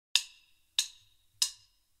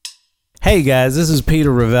Hey guys, this is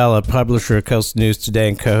Peter Ravella, publisher of Coastal News Today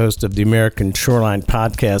and co-host of the American Shoreline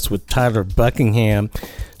Podcast with Tyler Buckingham.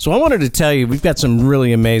 So I wanted to tell you, we've got some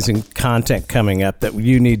really amazing content coming up that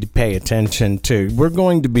you need to pay attention to. We're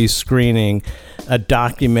going to be screening a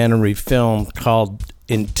documentary film called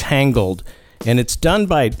Entangled, and it's done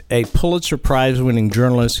by a Pulitzer Prize-winning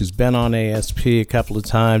journalist who's been on ASP a couple of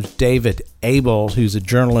times, David Abel, who's a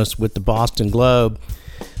journalist with the Boston Globe.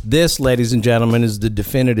 This, ladies and gentlemen, is the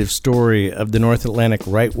definitive story of the North Atlantic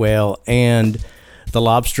right whale and the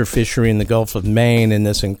lobster fishery in the Gulf of Maine in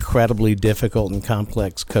this incredibly difficult and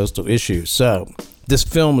complex coastal issue. So, this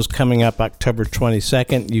film is coming up October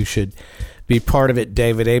 22nd. You should be part of it.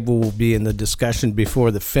 David Abel will be in the discussion before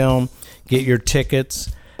the film. Get your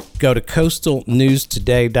tickets. Go to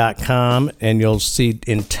coastalnewstoday.com and you'll see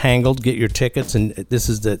Entangled. Get your tickets. And this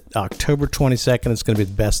is the October 22nd. It's going to be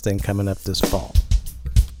the best thing coming up this fall.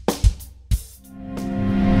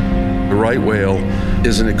 The right whale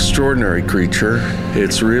is an extraordinary creature.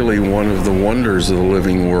 It's really one of the wonders of the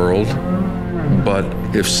living world. But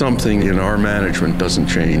if something in our management doesn't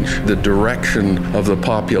change, the direction of the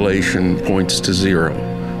population points to zero,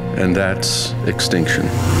 and that's extinction.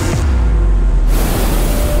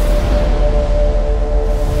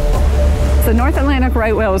 The North Atlantic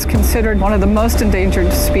right whale is considered one of the most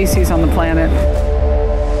endangered species on the planet.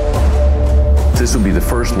 This will be the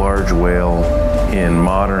first large whale in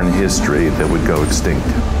modern history that would go extinct.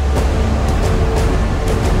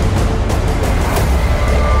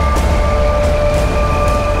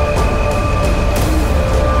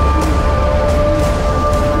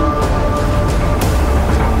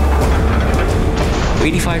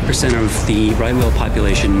 $85% of the right whale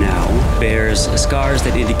population now bears scars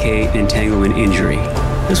that indicate an entanglement injury.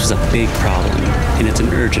 This was a big problem, and it's an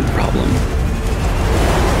urgent problem.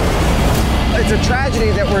 It's a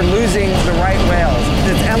tragedy that we're losing the right whales.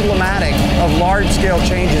 It's emblematic of large-scale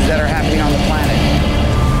changes that are happening on the planet.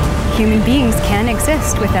 Human beings can't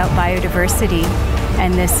exist without biodiversity,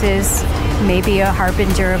 and this is maybe a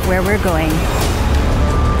harbinger of where we're going.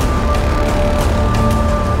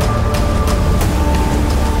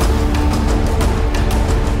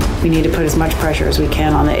 We need to put as much pressure as we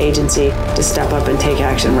can on the agency to step up and take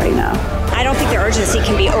action right now. I don't think the urgency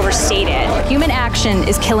can be overstated. Human action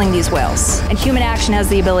is killing these whales, and human action has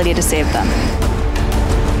the ability to save them.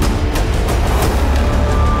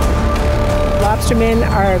 Lobstermen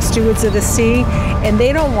are stewards of the sea, and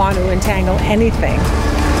they don't want to entangle anything.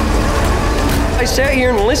 I sat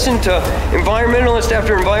here and listened to environmentalist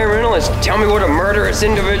after environmentalist tell me what a murderous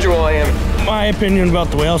individual I am. My opinion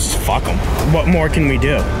about the whales is fuck them. What more can we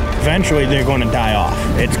do? Eventually they're going to die off.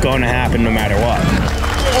 It's going to happen no matter what.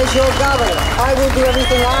 As your governor, I will do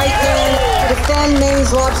everything I can to defend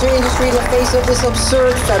Maine's lobster industry in the face of this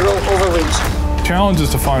absurd federal overreach. The challenge is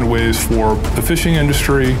to find ways for the fishing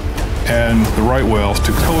industry and the right whales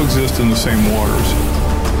to coexist in the same waters.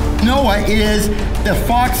 NOAA is the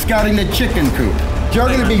fox guarding the chicken coop. You're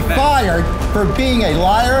going to be fired for being a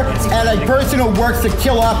liar and a person who works to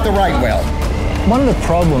kill off the right whale. One of the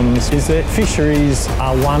problems is that fisheries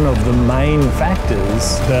are one of the main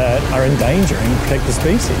factors that are endangering protected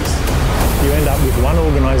species. You end up with one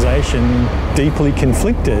organisation deeply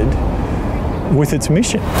conflicted with its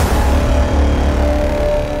mission.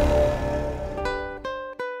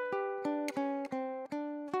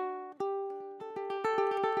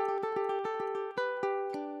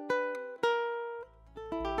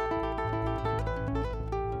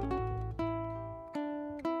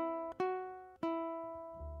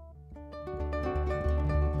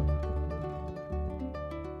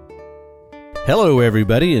 Hello,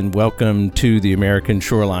 everybody, and welcome to the American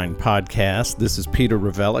Shoreline Podcast. This is Peter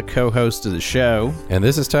Ravella, co-host of the show. And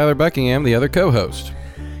this is Tyler Buckingham, the other co-host.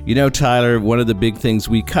 You know, Tyler, one of the big things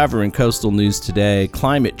we cover in Coastal News Today,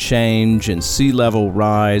 climate change and sea level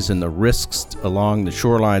rise and the risks along the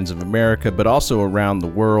shorelines of America, but also around the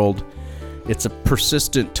world. It's a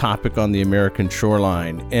persistent topic on the American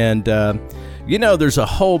shoreline. And, you know, there's a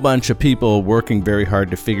whole bunch of people working very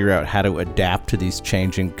hard to figure out how to adapt to these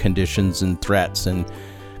changing conditions and threats, and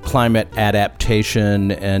climate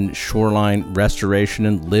adaptation and shoreline restoration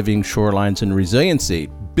and living shorelines and resiliency.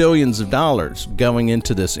 Billions of dollars going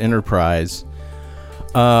into this enterprise.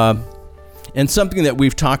 And something that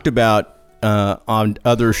we've talked about on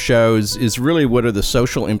other shows is really what are the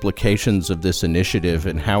social implications of this initiative,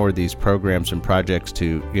 and how are these programs and projects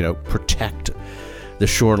to, you know, protect the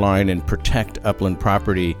shoreline and protect upland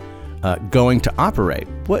property going to operate?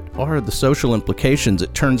 What are the social implications?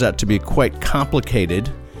 It turns out to be quite complicated.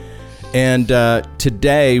 And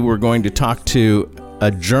today we're going to talk to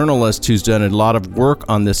a journalist who's done a lot of work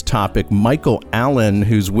on this topic, Michael Allen,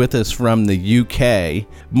 who's with us from the UK.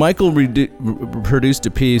 Michael produced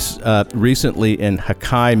a piece recently in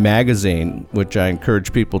Hakai magazine, which I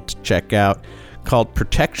encourage people to check out, called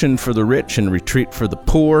Protection for the Rich and Retreat for the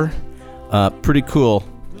Poor. Pretty cool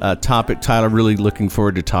topic, Tyler. Really looking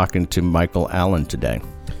forward to talking to Michael Allen today.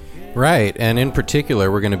 Right, and in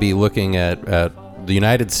particular, we're going to be looking at the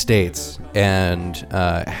United States and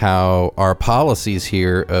how our policies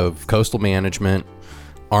here of coastal management,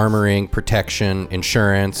 armoring, protection,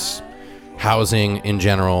 insurance, housing in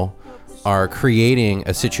general are creating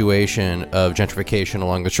a situation of gentrification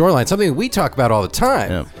along the shoreline, something we talk about all the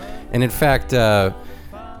time. Yeah. And in fact,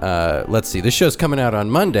 let's see, this show's coming out on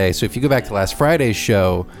Monday, so if you go back to last Friday's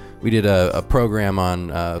show, we did a program on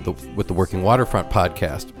with the Working Waterfront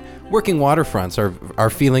podcast. Working waterfronts are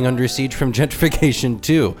feeling under siege from gentrification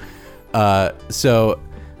too. So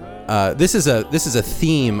this is a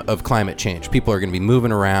theme of climate change. People are going to be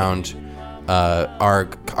moving around.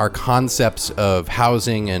 Our concepts of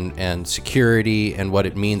housing and security and what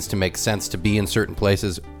it means to make sense to be in certain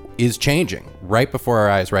places is changing right before our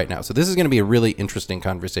eyes right now. So this is going to be a really interesting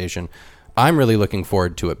conversation. I'm really looking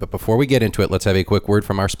forward to it. But before we get into it, let's have a quick word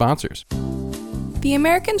from our sponsors. The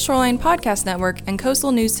American Shoreline Podcast Network and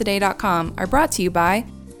CoastalNewsToday.com are brought to you by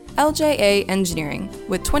LJA Engineering.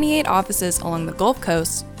 With 28 offices along the Gulf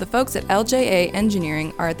Coast, the folks at LJA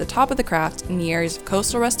Engineering are at the top of the craft in the areas of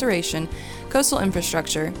coastal restoration, coastal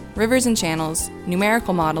infrastructure, rivers and channels,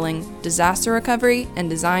 numerical modeling, disaster recovery, and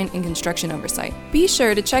design and construction oversight. Be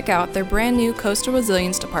sure to check out their brand new Coastal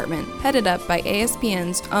Resilience Department, headed up by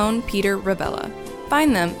ASPN's own Peter Ravella.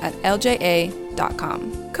 Find them at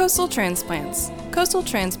lja.com. Coastal Transplants. Coastal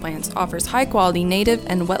Transplants offers high-quality native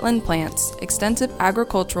and wetland plants, extensive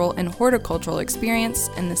agricultural and horticultural experience,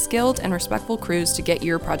 and the skilled and respectful crews to get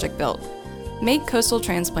your project built. Make Coastal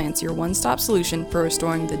Transplants your one-stop solution for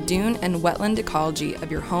restoring the dune and wetland ecology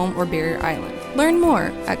of your home or barrier island. Learn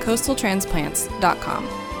more at coastaltransplants.com.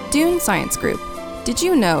 Dune Science Group. Did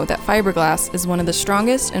you know that fiberglass is one of the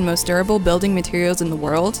strongest and most durable building materials in the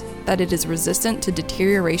world? That it is resistant to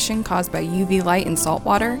deterioration caused by UV light and salt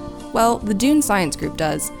water? Well, the Dune Science Group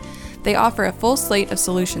does. They offer a full slate of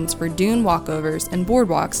solutions for dune walkovers and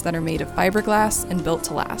boardwalks that are made of fiberglass and built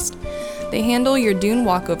to last. They handle your dune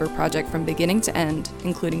walkover project from beginning to end,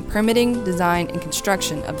 including permitting, design, and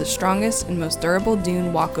construction of the strongest and most durable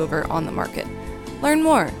dune walkover on the market. Learn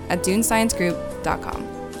more at dunesciencegroup.com.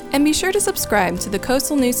 And be sure to subscribe to the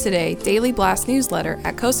Coastal News Today Daily Blast newsletter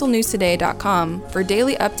at coastalnewstoday.com for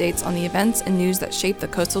daily updates on the events and news that shape the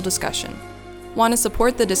coastal discussion. Want to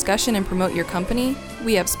support the discussion and promote your company?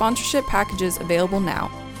 We have sponsorship packages available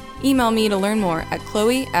now. Email me to learn more at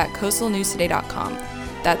chloe@coastalnewstoday.com.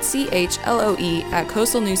 That's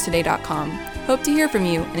CHLOE@coastalnewstoday.com. Hope to hear from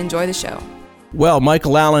you and enjoy the show. Well,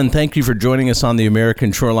 Michael Allen, thank you for joining us on the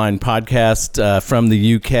American Shoreline Podcast from the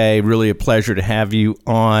UK. Really a pleasure to have you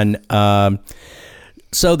on.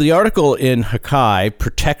 So the article in Hakai,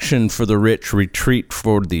 Protection for the Rich, Retreat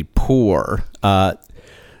for the Poor,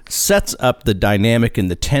 sets up the dynamic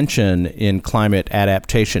and the tension in climate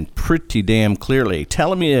adaptation pretty damn clearly.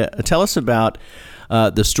 Tell us about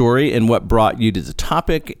the story and what brought you to the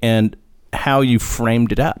topic and how you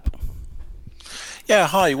framed it up. Yeah,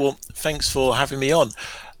 hi. Well, thanks for having me on.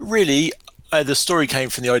 Really, the story came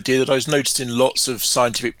from the idea that I was noticing lots of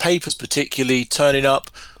scientific papers, particularly turning up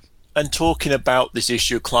and talking about this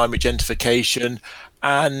issue of climate gentrification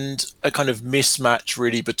and a kind of mismatch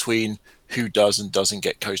really between who does and doesn't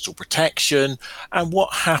get coastal protection and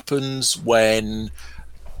what happens when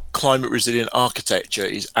climate resilient architecture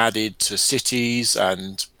is added to cities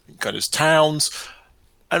and kind of towns,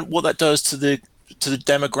 and what that does to the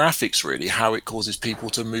demographics, really, how it causes people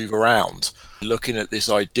to move around. Looking at this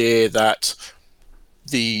idea that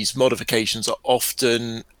these modifications are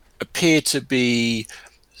often appear to be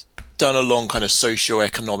done along kind of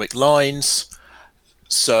socio-economic lines.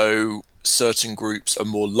 So certain groups are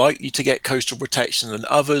more likely to get coastal protection than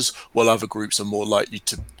others, while other groups are more likely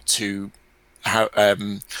to have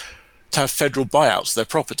federal buyouts of their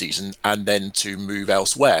properties and then to move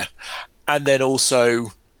elsewhere. And then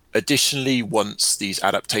also, additionally, once these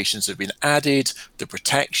adaptations have been added, the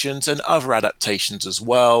protections and other adaptations as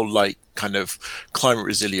well, like kind of climate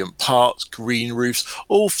resilient parks, green roofs,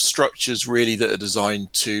 all structures really that are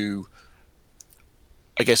designed to,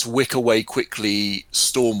 I guess, wick away quickly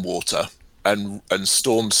stormwater and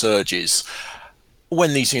storm surges.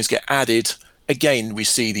 When these things get added, again, we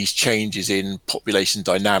see these changes in population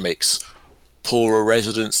dynamics. Poorer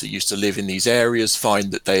residents that used to live in these areas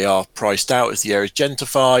find that they are priced out as the areas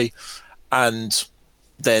gentrify, and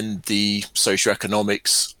then the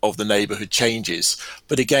socioeconomics of the neighborhood changes.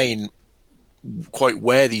 But again, quite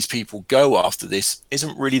where these people go after this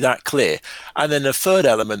isn't really that clear. And then the third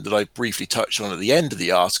element that I briefly touched on at the end of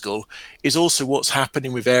the article is also what's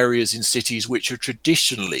happening with areas in cities which are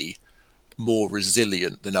traditionally more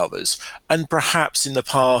resilient than others, and perhaps in the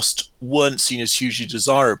past weren't seen as hugely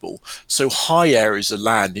desirable. So high areas of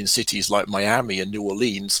land in cities like Miami and New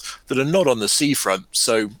Orleans that are not on the seafront.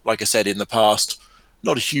 So like I said, in the past,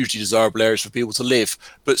 not a hugely desirable areas for people to live,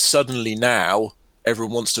 but suddenly now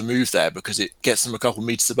everyone wants to move there because it gets them a couple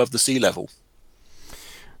meters above the sea level.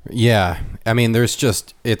 Yeah, I mean,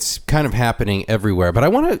 it's kind of happening everywhere. But I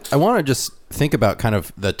want to just think about kind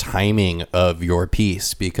of the timing of your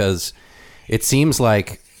piece, because it seems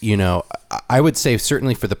like, I would say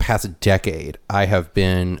certainly for the past decade, I have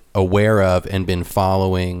been aware of and been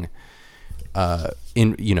following,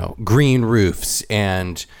 green roofs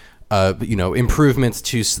and improvements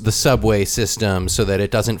to the subway system so that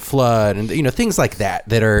it doesn't flood, and things like that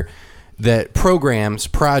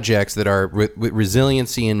projects that are with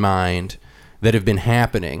resiliency in mind that have been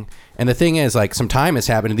happening. And the thing is, like, some time has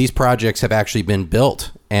happened and these projects have actually been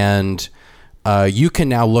built, and you can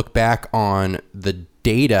now look back on the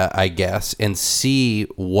data, I guess, and see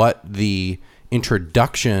what the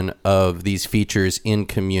introduction of these features in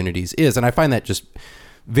communities is. And I find that just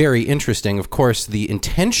very interesting. Of course, the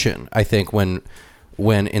intention, I think, when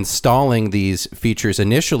installing these features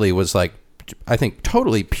initially was, like, I think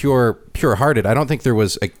totally pure-hearted. I don't think there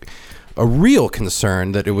was a real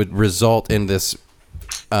concern that it would result in this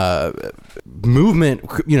movement,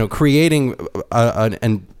 creating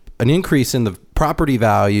an increase in the property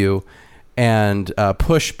value and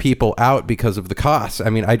push people out because of the costs. I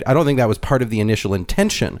mean, I don't think that was part of the initial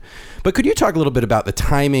intention. But could you talk a little bit about the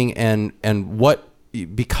timing and what,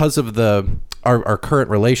 because of our current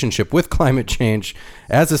relationship with climate change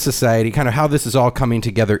as a society, kind of how this is all coming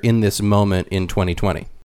together in this moment in 2020?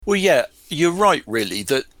 Well, yeah, you're right, really,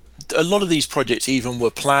 that a lot of these projects even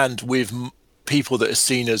were planned with people that are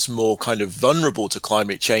seen as more kind of vulnerable to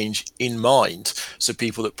climate change in mind. So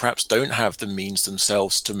people that perhaps don't have the means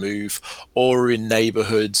themselves to move, or in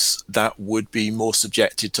neighborhoods that would be more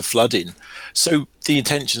subjected to flooding. So the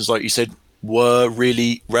intentions, like you said, were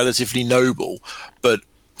really relatively noble, but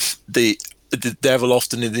the devil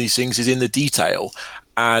often in these things is in the detail,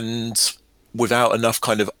 and without enough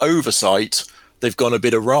kind of oversight, they've gone a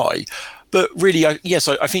bit awry. But really, I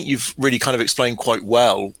think you've really kind of explained quite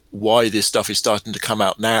well why this stuff is starting to come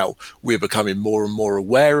out now. We're becoming more and more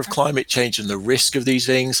aware of climate change and the risk of these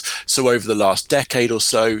things. So over the last decade or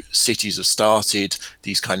so, cities have started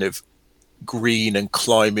these kind of green and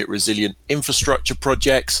climate resilient infrastructure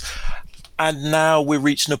projects. And now we're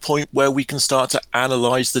reaching a point where we can start to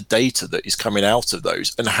analyze the data that is coming out of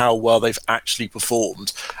those and how well they've actually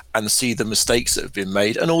performed, and see the mistakes that have been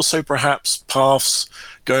made, and also perhaps paths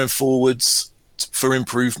going forwards for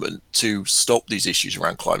improvement to stop these issues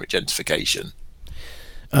around climate gentrification.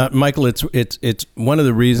 Michael, it's one of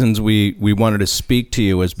the reasons we wanted to speak to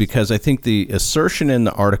you is because I think the assertion in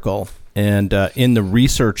the article and in the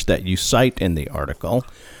research that you cite in the article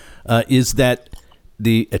is that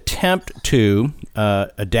the attempt to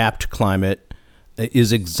adapt climate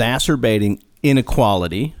is exacerbating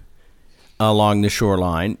inequality along the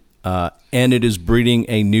shoreline, and it is breeding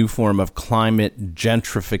a new form of climate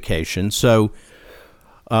gentrification. So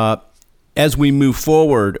as we move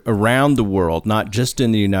forward around the world, not just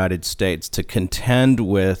in the United States, to contend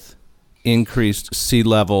with increased sea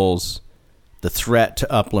levels, the threat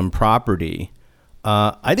to upland property,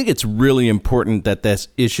 I think it's really important that this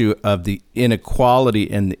issue of the inequality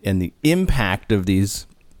and the impact of these,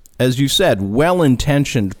 as you said,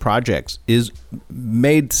 well-intentioned projects is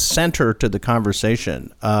made center to the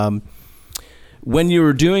conversation. When you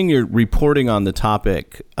were doing your reporting on the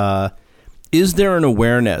topic, is there an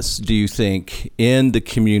awareness, do you think, in the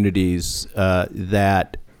communities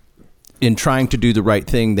that in trying to do the right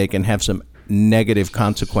thing, they can have some negative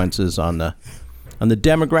consequences on the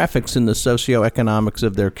demographics and the socioeconomics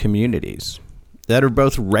of their communities that are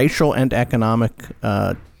both racial and economic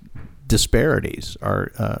disparities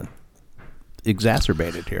are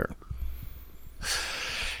exacerbated here?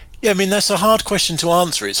 Yeah, I mean, that's a hard question to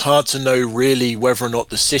answer. It's hard to know really whether or not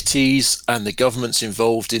the cities and the governments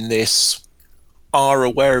involved in this are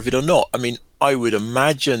aware of it or not. I mean, I would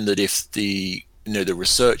imagine that if the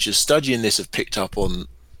researchers studying this have picked up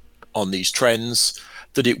on these trends,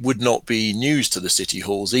 that it would not be news to the city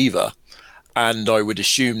halls either. And I would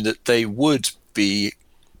assume that they would be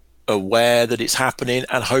aware that it's happening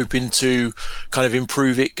and hoping to kind of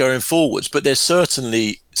improve it going forwards. But there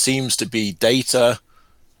certainly seems to be data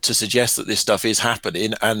to suggest that this stuff is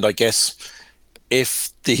happening. And I guess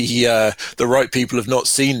if the right people have not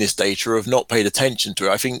seen this data or have not paid attention to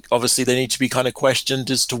it, I think obviously they need to be kind of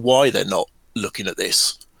questioned as to why they're not looking at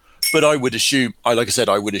this. But I would assume, like I said,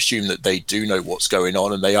 I would assume that they do know what's going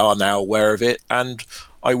on and they are now aware of it. And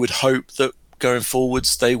I would hope that going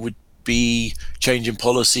forwards they would be changing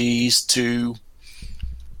policies to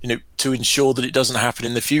ensure that it doesn't happen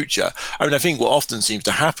in the future. I mean, I think what often seems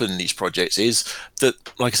to happen in these projects is that,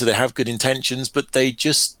 like I said, they have good intentions, but they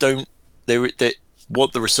just don't.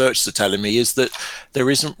 What the researchers are telling me is that there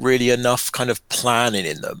isn't really enough kind of planning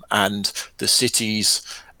in them, and the cities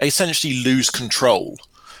essentially lose control.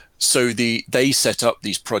 So they set up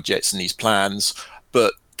these projects and these plans,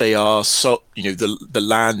 but they are the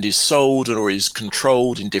land is sold or is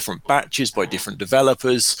controlled in different batches by different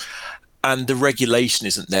developers. And the regulation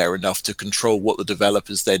isn't there enough to control what the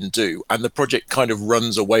developers then do. And the project kind of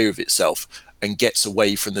runs away with itself and gets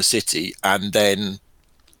away from the city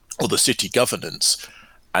or the city governance.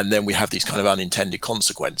 And then we have these kind of unintended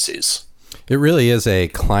consequences. It really is a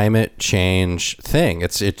climate change thing.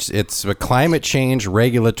 It's a climate change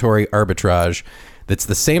regulatory arbitrage. That's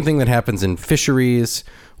the same thing that happens in fisheries,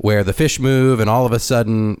 where the fish move and all of a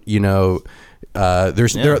sudden, the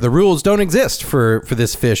rules don't exist for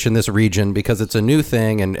this fish in this region because it's a new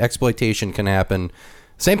thing and exploitation can happen.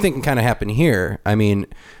 Same thing can kind of happen here. I mean,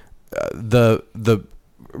 the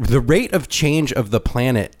rate of change of the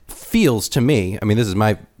planet feels to me, I mean, this is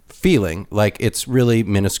my feeling, like it's really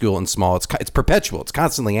minuscule and small. It's perpetual. It's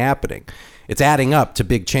constantly happening. It's adding up to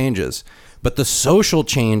big changes. But the social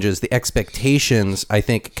changes, the expectations, I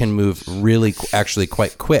think can move really actually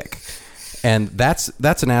quite quick. And that's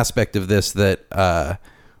an aspect of this that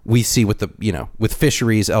we see with with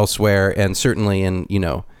fisheries elsewhere, and certainly in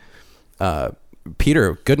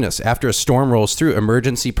Peter, goodness, after a storm rolls through,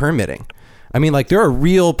 emergency permitting. I mean, like, there are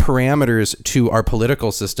real parameters to our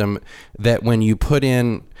political system that when you put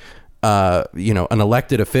in an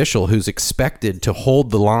elected official who's expected to hold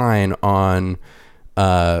the line on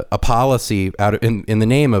a policy in the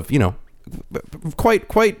name of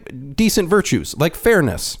quite decent virtues like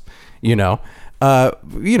fairness.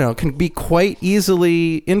 Can be quite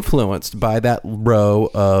easily influenced by that row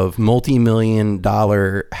of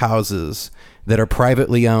multi-million-dollar houses that are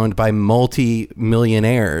privately owned by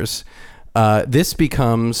multi-millionaires. This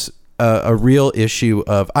becomes a real issue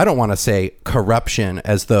of, I don't want to say corruption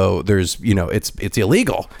as though there's, it's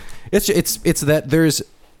illegal. It's that there's...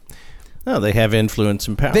 No, they have influence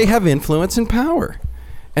and power. They have influence and power.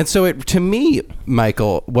 And so to me,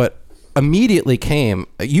 Michael, what immediately came,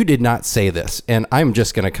 you did not say this, and I'm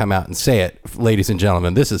just going to come out and say it, ladies and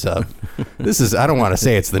gentlemen. This is I don't want to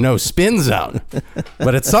say it's the no spin zone,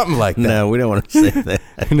 but it's something like that. No, we don't want to say that.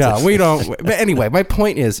 No, we don't. But anyway, my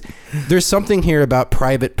point is, there's something here about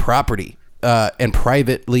private property and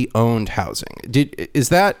privately owned housing.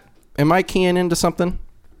 Am I keying into something?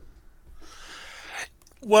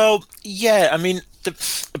 Well, yeah, I mean,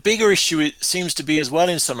 the bigger issue it seems to be as well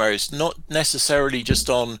in some areas, not necessarily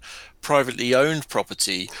just on privately owned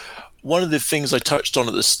property. One of the things I touched on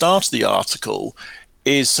at the start of the article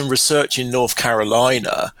is some research in North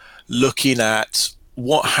Carolina looking at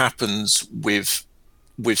what happens with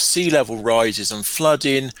sea level rises and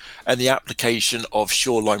flooding and the application of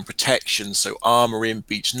shoreline protection, so armoring,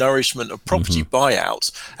 beach nourishment, and property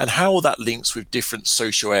buyout, and how that links with different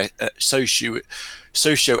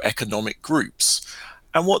socioeconomic groups.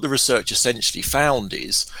 And what the research essentially found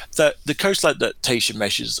is that the coastal adaptation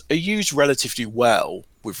measures are used relatively well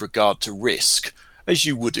with regard to risk, as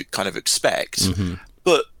you would kind of expect.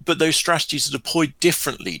 But those strategies are deployed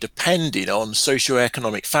differently depending on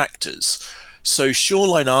socioeconomic factors. So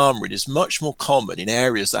shoreline armoring is much more common in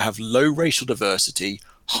areas that have low racial diversity,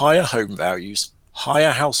 higher home values,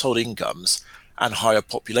 higher household incomes, and higher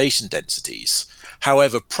population densities.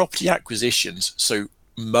 However, property acquisitions, so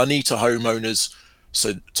money to homeowners,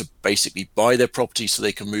 so to basically buy their property so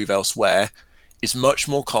they can move elsewhere, is much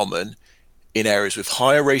more common in areas with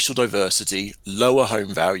higher racial diversity, lower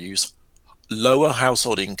home values, lower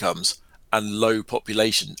household incomes, and lower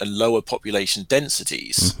population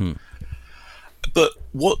densities. But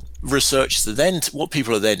what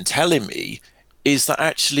people are then telling me is that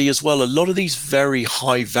actually as well, a lot of these very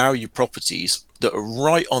high value properties that are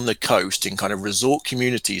right on the coast in kind of resort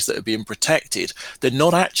communities that are being protected, they're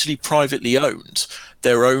not actually privately owned.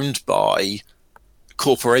 They're owned by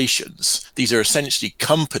corporations. These are essentially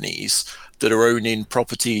companies that are owning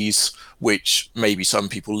properties which maybe some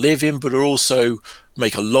people live in, but are also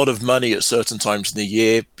make a lot of money at certain times in the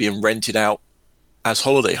year being rented out as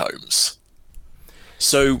holiday homes.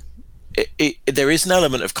 So there is an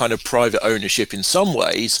element of kind of private ownership in some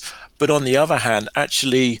ways, but on the other hand,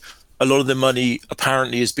 actually, a lot of the money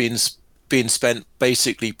apparently is being spent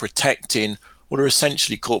basically protecting what are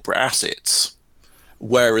essentially corporate assets,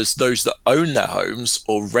 whereas those that own their homes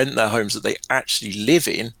or rent their homes that they actually live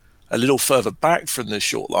in a little further back from the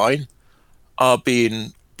shoreline are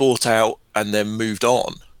being bought out and then moved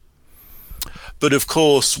on. But of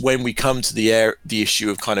course, when we come to the issue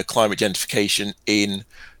of kind of climate gentrification in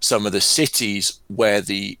some of the cities where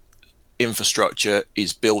the infrastructure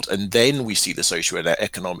is built, and then we see the social and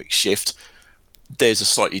economic shift, there's a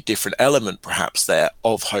slightly different element perhaps there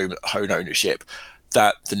of home ownership,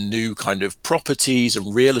 that the new kind of properties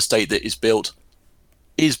and real estate that is built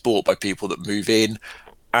is bought by people that move in,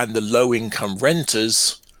 and the low income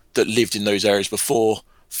renters that lived in those areas before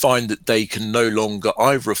find that they can no longer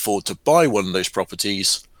either afford to buy one of those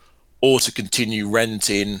properties or to continue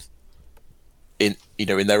renting in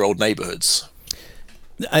their old neighborhoods.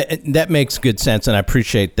 That makes good sense, and I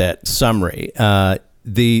appreciate that summary.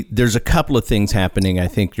 There's a couple of things happening I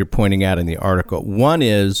think you're pointing out in the article. One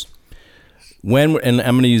is and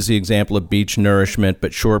I'm going to use the example of beach nourishment,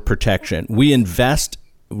 but shore protection. We invest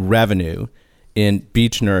revenue in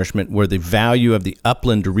beach nourishment where the value of the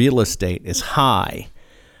upland real estate is high.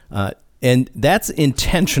 And that's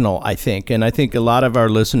intentional, I think. And I think a lot of our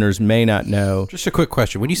listeners may not know. Just a quick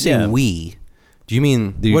question. When you say we, do you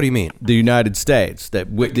mean, what do you mean? The United States. The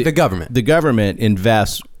government. The government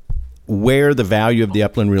invests where the value of the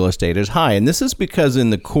upland real estate is high. And this is because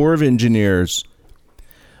in the Corps of Engineers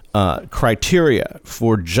criteria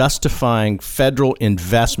for justifying federal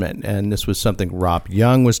investment, and this was something Rob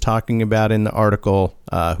Young was talking about in the article,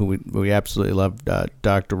 who we absolutely love,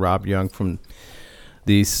 Dr. Rob Young from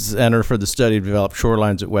the Center for the Study of Developed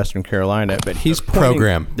Shorelines at Western Carolina, but he's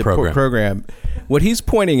program. What he's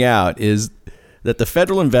pointing out is that the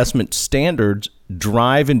federal investment standards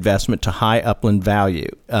drive investment to high upland value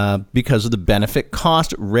because of the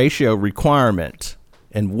benefit-cost ratio requirement.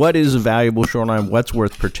 And what is a valuable shoreline? What's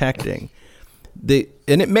worth protecting? And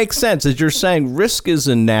it makes sense, as you're saying. Risk is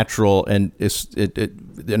a natural and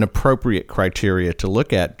an appropriate criteria to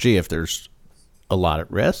look at. Gee, if there's a lot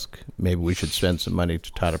at risk, maybe we should spend some money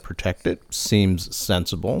to try to protect it. Seems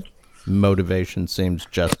sensible. Motivation seems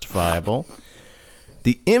justifiable.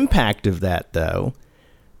 The impact of that, though,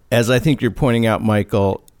 as I think you're pointing out,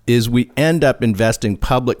 Michael, is we end up investing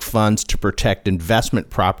public funds to protect investment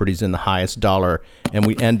properties in the highest dollar, and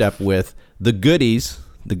we end up with the goodies,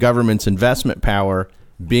 the government's investment power,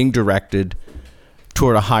 being directed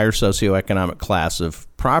toward a higher socioeconomic class of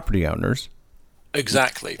property owners.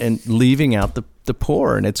 Exactly. And leaving out the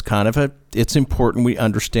poor. And it's it's important we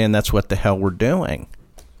understand that's what the hell we're doing.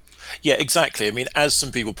 Yeah, exactly. I mean, as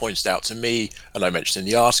some people pointed out to me, and I mentioned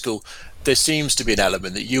in the article, there seems to be an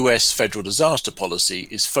element that US federal disaster policy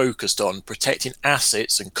is focused on protecting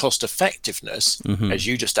assets and cost effectiveness, as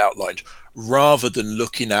you just outlined, rather than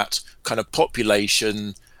looking at kind of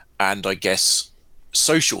population and, I guess,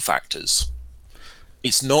 social factors.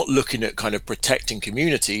 It's not looking at kind of protecting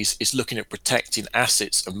communities, it's looking at protecting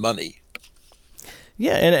assets and money.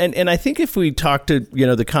 Yeah, and I think if we talk to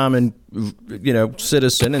the common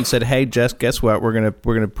citizen and said, hey, Jess, guess what? We're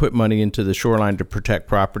gonna put money into the shoreline to protect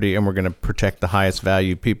property, and we're gonna protect the highest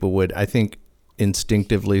value, people would, I think,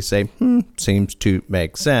 instinctively say, seems to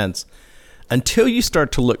make sense. Until you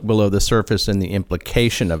start to look below the surface and the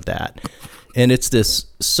implication of that. And it's this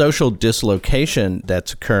social dislocation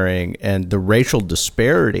that's occurring and the racial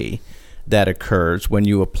disparity that occurs when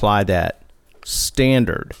you apply that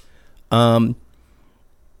standard.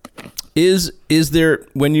 Is there,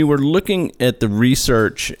 when you were looking at the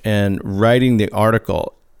research and writing the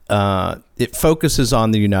article, it focuses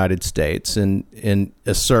on the United States and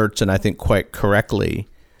asserts, and I think quite correctly,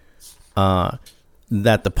 that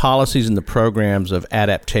the policies and the programs of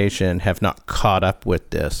adaptation have not caught up with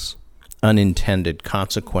this unintended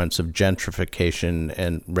consequence of gentrification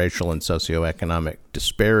and racial and socioeconomic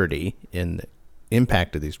disparity in the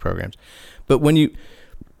impact of these programs. But when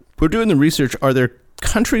we're doing the research, are there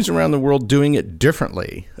countries around the world doing it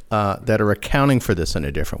differently that are accounting for this in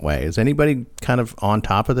a different way? Is anybody kind of on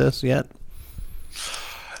top of this yet?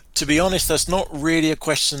 To be honest, that's not really a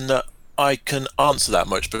question that I can answer that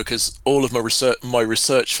much, because all of my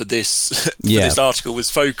research for this this article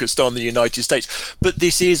was focused on the United States. But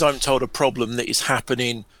this is, I'm told, a problem that is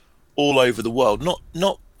happening all over the world.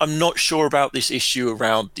 I'm not sure about this issue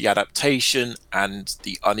around the adaptation and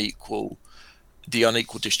the unequal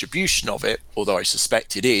distribution of it, although I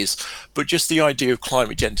suspect it is. But just the idea of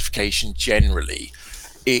climate gentrification generally,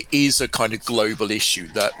 it is a kind of global issue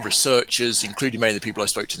that researchers, including many of the people I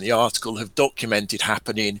spoke to in the article, have documented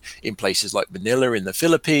happening in places like Manila in the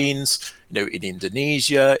Philippines, in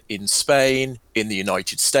Indonesia, in Spain, in the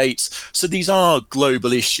United States. So these are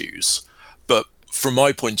global issues. But from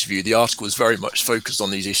my point of view, the article is very much focused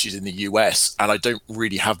on these issues in the US, and I don't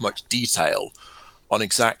really have much detail on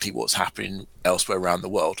exactly what's happening elsewhere around the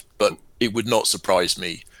world. But it would not surprise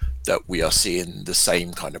me that we are seeing the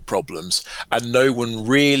same kind of problems. And no one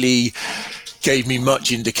really gave me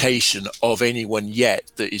much indication of anyone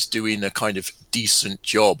yet that is doing a kind of decent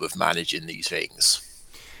job of managing these things.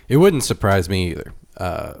 It wouldn't surprise me either,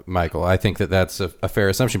 Michael. I think that that's a fair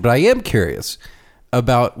assumption. But I am curious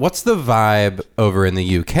about what's the vibe over in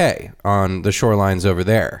the UK on the shorelines over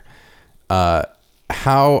there.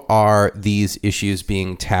 How are these issues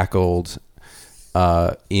being tackled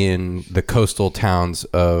in the coastal towns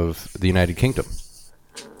of the United Kingdom?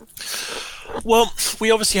 Well,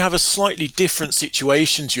 we obviously have a slightly different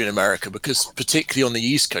situation to in America, because particularly on the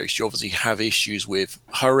East Coast, you obviously have issues with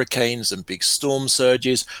hurricanes and big storm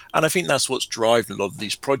surges. And I think that's what's driving a lot of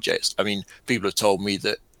these projects. I mean, people have told me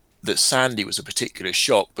that Sandy was a particular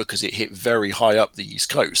shock because it hit very high up the East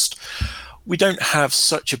Coast. We don't have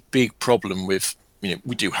such a big problem with,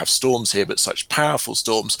 we do have storms here, but such powerful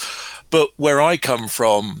storms. But where I come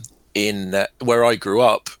from, where I grew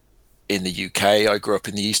up in the UK, I grew up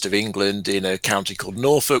in the east of England in a county called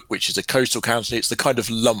Norfolk, which is a coastal county. It's the kind of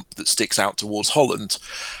lump that sticks out towards Holland.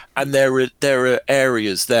 And there are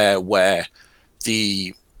areas there where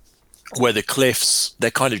the cliffs,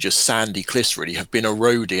 they're kind of just sandy cliffs really, have been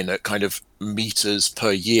eroding at kind of meters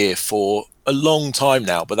per year for a long time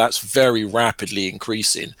now, but that's very rapidly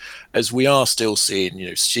increasing as we are still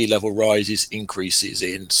seeing, sea level rises, increases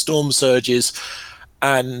in storm surges.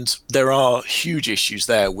 And there are huge issues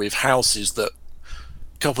there with houses that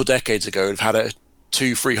a couple of decades ago have had a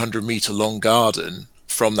 200-300 meter long garden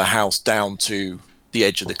from the house down to the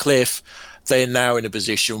edge of the cliff. They're now in a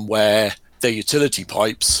position where their utility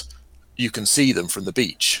pipes, you can see them from the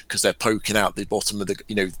beach because they're poking out the bottom of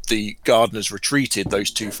the garden has retreated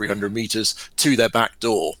those 200-300 meters to their back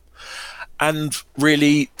door. And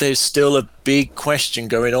really, there's still a big question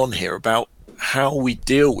going on here about how we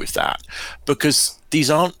deal with that, because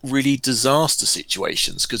these aren't really disaster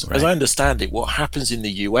situations. Because as I understand it, what happens in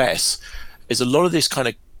the US is a lot of this kind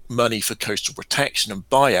of money for coastal protection and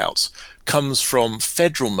buyouts comes from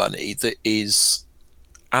federal money that is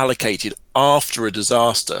allocated after a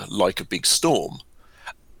disaster like a big storm.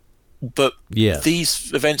 But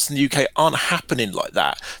these events in the UK aren't happening like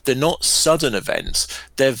that. They're not sudden events.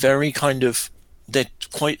 They're very they're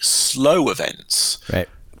quite slow events. Right.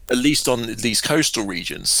 At least on these coastal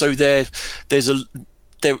regions. So there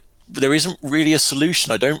isn't really a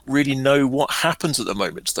solution. I don't really know what happens at the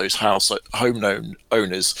moment to those home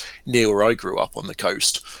owners near where I grew up on the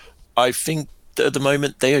coast. I think that at the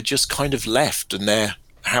moment they are just kind of left and their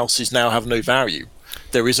houses now have no value.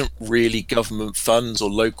 There isn't really government funds or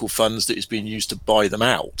local funds that is being used to buy them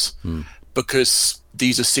out because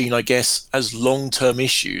these are seen, I guess, as long-term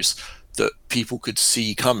issues that people could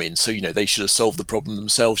see coming. So, they should have solved the problem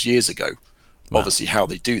themselves years ago. Wow. Obviously, how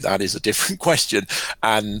they do that is a different question.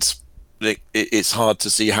 And it's hard to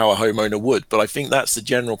see how a homeowner would. But I think that's the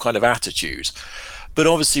general kind of attitude. But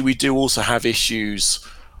obviously, we do also have issues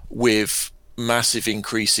with massive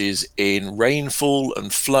increases in rainfall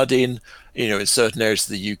and flooding. In certain areas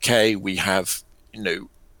of the UK, we have,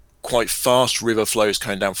 quite fast river flows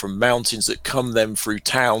coming down from mountains that come then through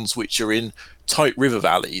towns which are in tight river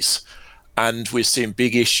valleys. And we're seeing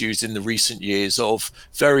big issues in the recent years of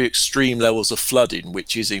very extreme levels of flooding,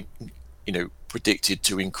 which is, predicted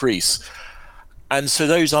to increase. And so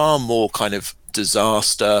those are more kind of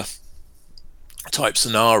disaster type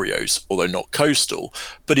scenarios, although not coastal.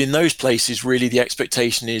 But in those places, really, the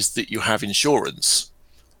expectation is that you have insurance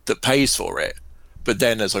that pays for it. But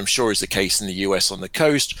then, as I'm sure is the case in the US on the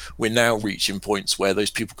coast, we're now reaching points where those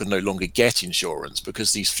people can no longer get insurance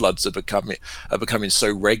because these floods are becoming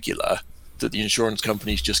so regular that the insurance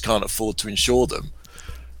companies just can't afford to insure them.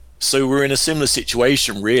 So we're in a similar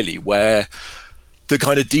situation, really, where the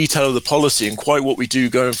kind of detail of the policy and quite what we do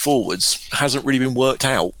going forwards hasn't really been worked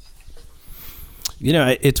out.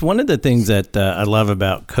 It's one of the things that I love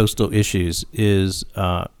about coastal issues is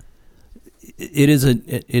the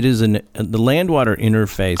land-water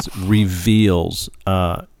interface reveals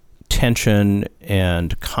tension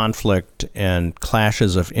and conflict and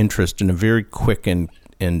clashes of interest in a very quick and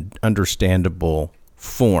understandable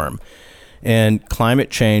form. And climate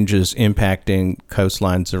change is impacting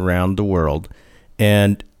coastlines around the world.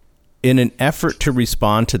 And in an effort to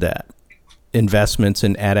respond to that, investments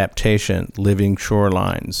in adaptation, living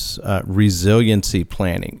shorelines, resiliency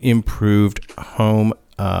planning, improved home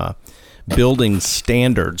building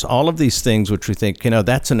standards, all of these things which we think,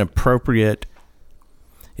 that's an appropriate,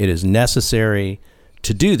 it is necessary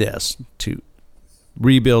to do this, to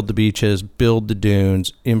rebuild the beaches, build the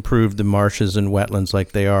dunes, improve the marshes and wetlands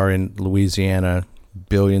like they are in Louisiana,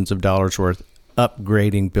 billions of dollars worth,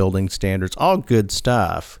 upgrading building standards, all good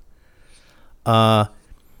stuff. The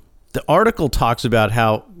article talks about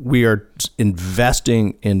how we are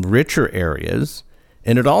investing in richer areas,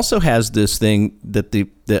 and it also has this thing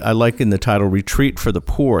that I like in the title, Retreat for the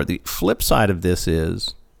Poor. The flip side of this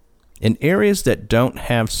is, in areas that don't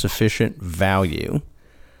have sufficient value,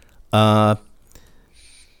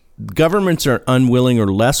 governments are unwilling or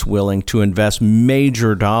less willing to invest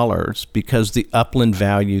major dollars because the upland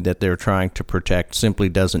value that they're trying to protect simply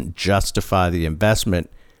doesn't justify the investment.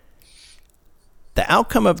 The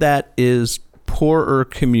outcome of that is poorer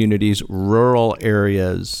communities, rural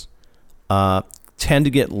areas, tend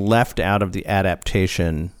to get left out of the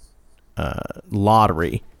adaptation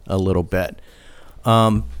lottery a little bit.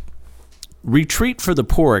 Retreat for the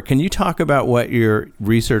Poor. Can you talk about what your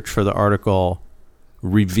research for the article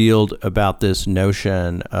revealed about this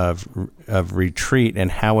notion of retreat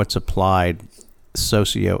and how it's applied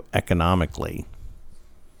socioeconomically?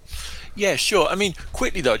 Yeah, sure. I mean,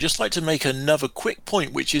 quickly though, I'd just like to make another quick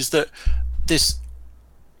point, which is that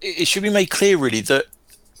it should be made clear really that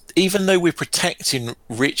even though we're protecting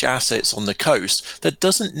rich assets on the coast, that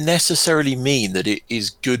doesn't necessarily mean that it is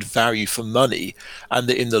good value for money, and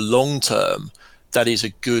that in the long term, that is a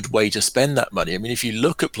good way to spend that money. I mean, if you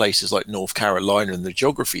look at places like North Carolina and the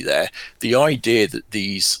geography there, the idea that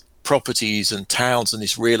these properties and towns and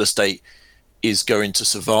this real estate is going to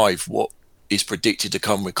survive what is predicted to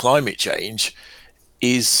come with climate change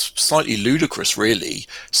is slightly ludicrous, really.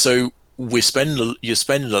 So you're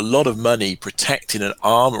spending a lot of money protecting and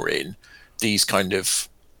armoring these kind of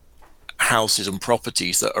houses and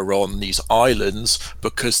properties that are on these islands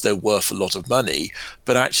because they're worth a lot of money,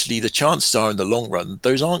 but actually the chances are in the long run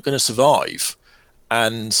those aren't going to survive,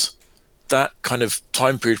 and that kind of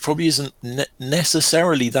time period probably isn't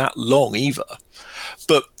necessarily that long either.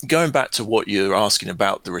 But going back to what you're asking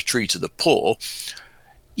about the retreat of the poor,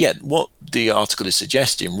 what the article is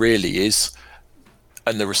suggesting really is,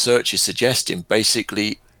 and the research is suggesting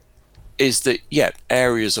basically, is that,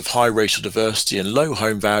 areas of high racial diversity and low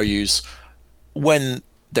home values, when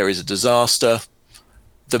there is a disaster,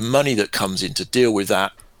 the money that comes in to deal with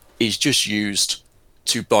that is just used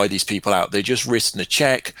to buy these people out. They're just written a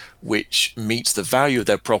check which meets the value of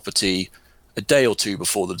their property a day or two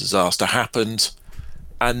before the disaster happened,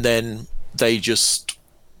 and then they just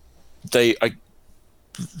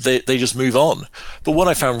move on. But what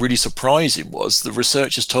I found really surprising was the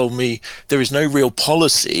researchers told me there is no real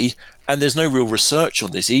policy and there's no real research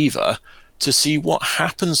on this either to see what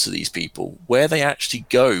happens to these people, where they actually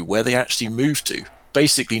go, where they actually move to.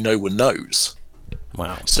 Basically, no one knows.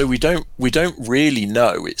 Wow. So we don't really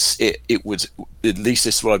know. It would, at least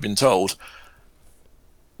this is what I've been told,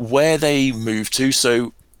 where they move to.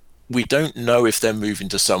 So we don't know if they're moving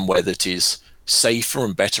to somewhere that is safer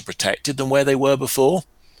and better protected than where they were before,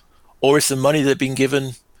 or if the money they've been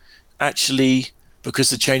given actually, because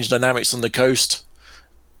the change dynamics on the coast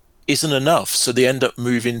isn't enough, so they end up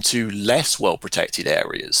moving to less well-protected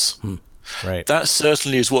areas. Right. That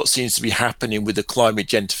certainly is what seems to be happening with the climate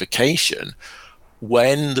gentrification.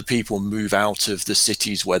 When the people move out of the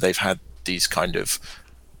cities where they've had these kind of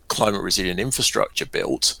climate resilient infrastructure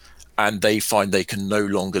built, and they find they can no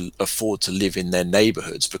longer afford to live in their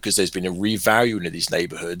neighborhoods because there's been a revaluing of these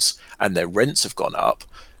neighborhoods and their rents have gone up,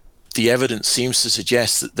 the evidence seems to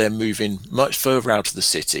suggest that they're moving much further out of the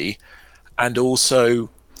city, and also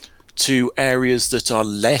to areas that are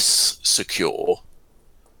less secure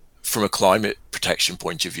from a climate protection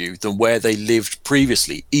point of view than where they lived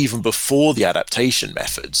previously, even before the adaptation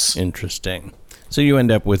methods. Interesting. So you end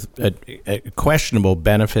up with a questionable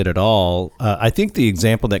benefit at all. I think the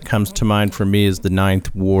example that comes to mind for me is the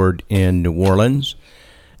 9th Ward in New Orleans.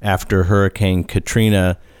 After Hurricane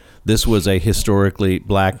Katrina, this was a historically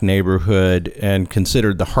black neighborhood and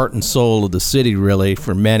considered the heart and soul of the city, really,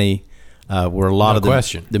 for many, where a lot of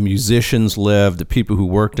the musicians lived, the people who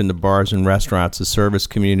worked in the bars and restaurants, the service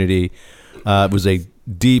community. It was a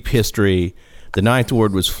deep history. The 9th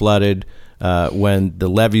Ward was flooded when the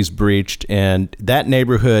levees breached, and that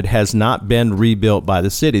neighborhood has not been rebuilt by the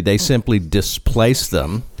city. They simply displaced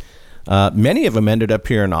them. Many of them ended up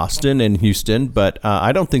here in Austin and Houston, but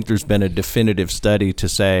I don't think there's been a definitive study to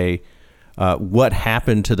say what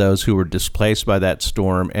happened to those who were displaced by that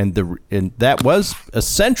storm, and that was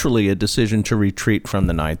essentially a decision to retreat from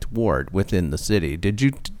the Ninth Ward within the city. Did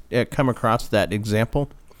you come across that example?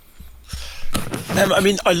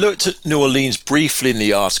 I looked at New Orleans briefly in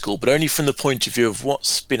the article, but only from the point of view of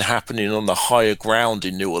what's been happening on the higher ground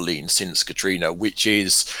in New Orleans since Katrina, which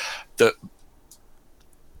is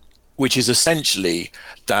essentially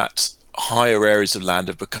that higher areas of land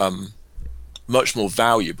have become much more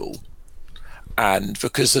valuable. And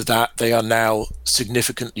because of that, they are now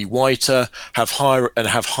significantly whiter, have higher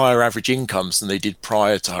average incomes than they did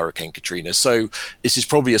prior to Hurricane Katrina. So this is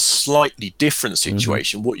probably a slightly different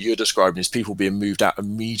situation. Mm-hmm. What you're describing is people being moved out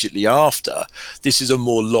immediately after. This is a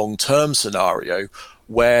more long-term scenario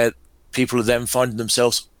where people are then finding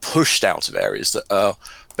themselves pushed out of areas that are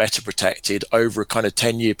better protected over a kind of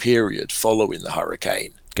 10-year period following the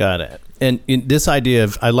hurricane. Got it. And in this idea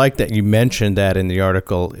of, I like that you mentioned that in the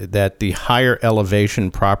article, that the higher elevation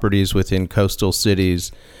properties within coastal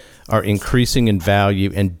cities are increasing in value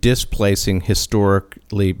and displacing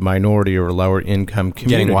historically minority or lower income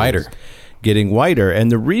communities. Getting wider. And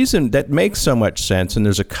the reason that makes so much sense, and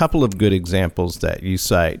there's a couple of good examples that you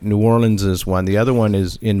cite. New Orleans is one. The other one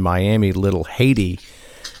is in Miami, Little Haiti,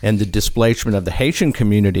 and the displacement of the Haitian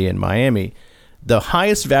community in Miami. The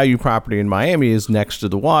highest value property in Miami is next to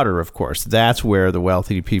the water, of course. That's where the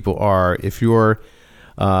wealthy people are. If you're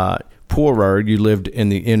poorer, you lived in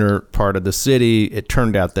the inner part of the city, it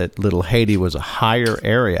turned out that Little Haiti was a higher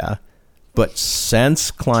area. But since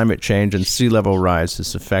climate change and sea level rise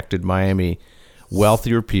has affected Miami,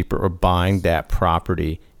 wealthier people are buying that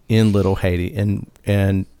property in Little Haiti.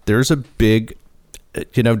 And there's a big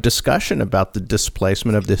discussion about the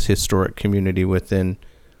displacement of this historic community within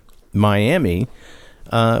Miami,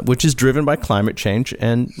 which is driven by climate change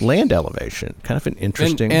and land elevation. Kind of an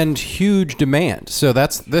interesting and huge demand. So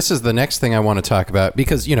this is the next thing I want to talk about,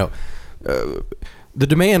 because the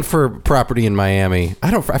demand for property in Miami.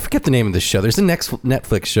 I forget the name of the show. There's a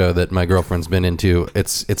Netflix show that my girlfriend's been into.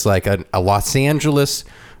 It's like a Los Angeles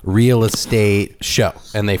real estate show,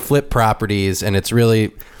 and they flip properties, and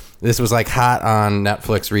this was like hot on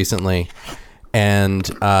Netflix recently, and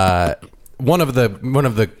one of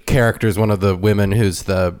the characters, one of the women who's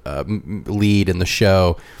the lead in the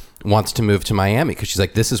show, wants to move to Miami because she's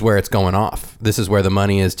like, this is where it's going off. This is where the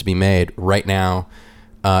money is to be made right now.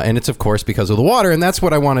 And it's, of course, because of the water. And that's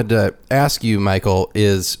what I wanted to ask you, Michael,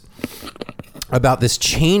 is about this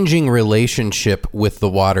changing relationship with the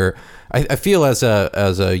water. I feel as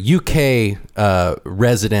a UK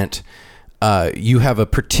resident, you have a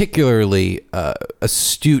particularly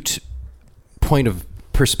astute point of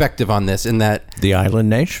perspective on this, in that the island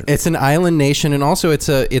nation. It's an island nation, and also it's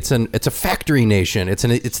a factory nation.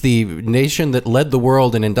 It's the nation that led the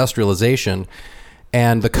world in industrialization,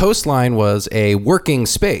 and the coastline was a working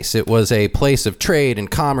space. It was a place of trade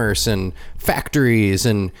and commerce and factories,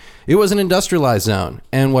 and it was an industrialized zone.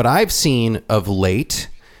 And what I've seen of late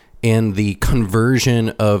in the conversion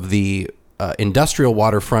of the industrial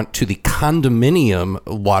waterfront to the condominium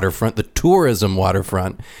waterfront, the tourism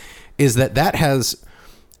waterfront, is that has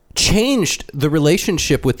changed the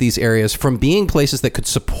relationship with these areas from being places that could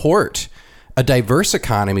support a diverse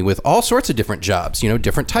economy with all sorts of different jobs,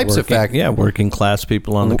 different types of factories. Yeah, working class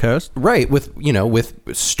people on the coast. Right, with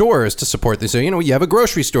stores to support this. So, you have a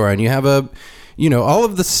grocery store, and you have all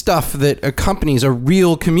of the stuff that accompanies a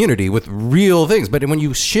real community with real things. But when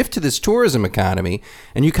you shift to this tourism economy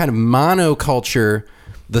and you kind of monoculture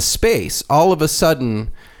the space, all of a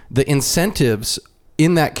sudden the incentives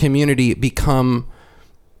in that community become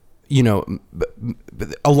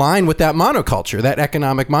align with that monoculture, that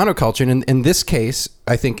economic monoculture. And in this case,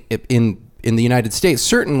 I think in the United States,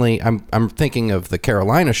 certainly I'm thinking of the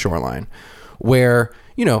Carolina shoreline, where,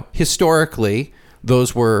 historically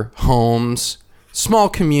those were homes, small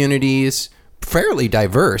communities, fairly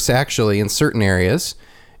diverse actually in certain areas.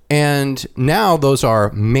 And now those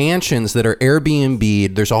are mansions that are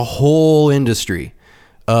Airbnb'd. There's a whole industry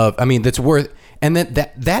that's worth. And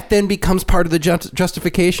that then becomes part of the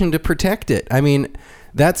justification to protect it. I mean,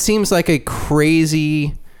 that seems like a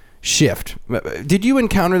crazy shift. Did you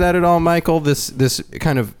encounter that at all, Michael? This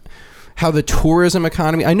kind of how the tourism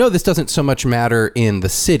economy. I know this doesn't so much matter in the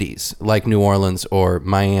cities like New Orleans or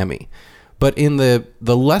Miami, but in the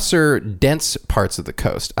lesser dense parts of the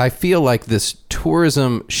coast, I feel like this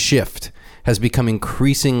tourism shift has become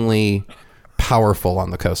increasingly powerful on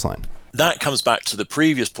the coastline. That comes back to the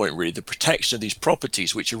previous point, really, the protection of these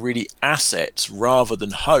properties, which are really assets rather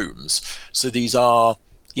than homes. So these are,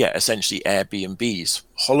 essentially Airbnbs,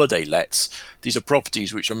 holiday lets. These are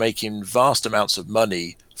properties which are making vast amounts of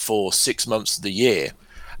money for 6 months of the year.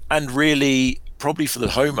 And really, probably for the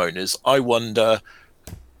homeowners, I wonder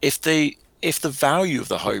if the value of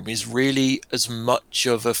the home is really as much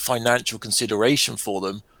of a financial consideration for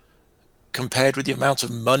them compared with the amount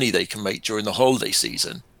of money they can make during the holiday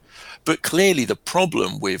season. But clearly the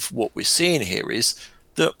problem with what we're seeing here is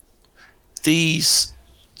that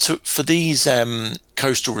for these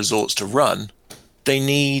coastal resorts to run, they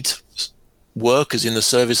need workers in the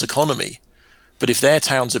service economy. But if their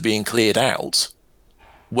towns are being cleared out,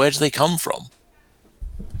 where do they come from?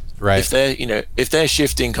 Right. If they're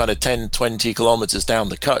shifting kind of 10, 20 kilometers down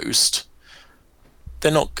the coast,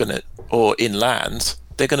 they're not going to, or inland,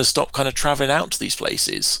 they're going to stop kind of traveling out to these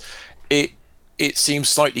places. It seems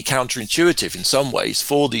slightly counterintuitive in some ways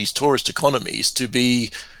for these tourist economies to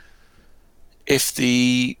be, if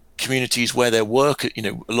the communities where their work,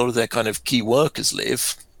 a lot of their kind of key workers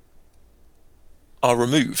live, are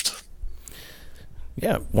removed.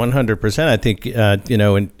 Yeah, 100%. I think,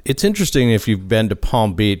 and it's interesting if you've been to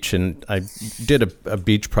Palm Beach, and I did a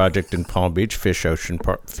beach project in Palm Beach, Phipps Ocean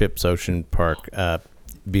Park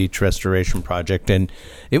beach restoration project, and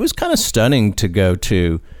it was kind of stunning to go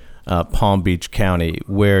to Palm Beach County,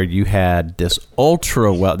 where you had this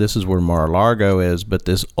this is where Mar-a-Lago is, but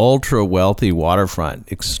this ultra wealthy waterfront,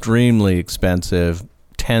 extremely expensive,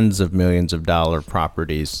 tens of millions of dollar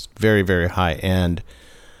properties, very, very high end,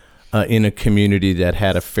 in a community that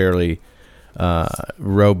had a fairly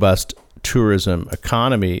robust tourism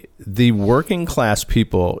economy. The working class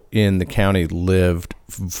people in the county lived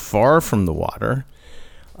far from the water,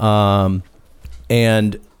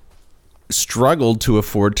 and struggled to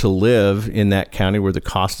afford to live in that county where the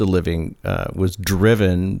cost of living was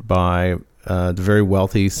driven by the very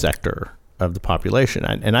wealthy sector of the population.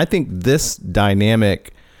 And I think this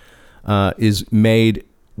dynamic is made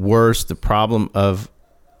worse. The problem of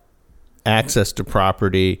access to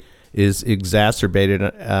property is exacerbated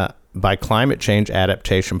by climate change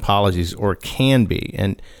adaptation policies, or can be.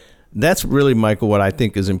 And that's really, Michael, what I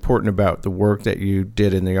think is important about the work that you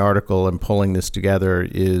did in the article and pulling this together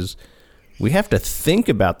is we have to think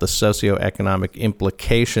about the socioeconomic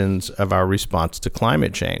implications of our response to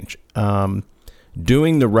climate change.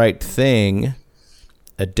 Doing the right thing,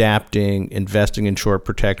 adapting, investing in shore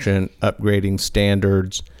protection, upgrading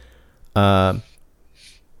standards,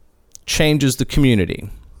 changes the community.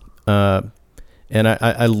 And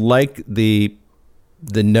I like the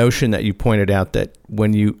notion that you pointed out that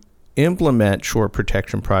when you implement shore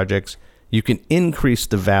protection projects, you can increase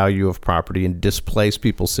the value of property and displace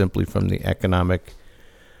people simply from the economic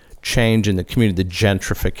change in the community, the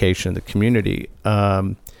gentrification of the community.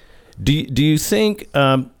 Do you think,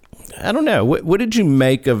 I don't know, what did you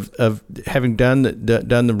make of having done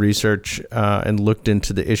the research and looked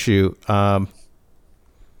into the issue?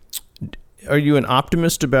 Are you an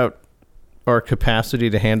optimist about our capacity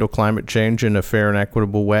to handle climate change in a fair and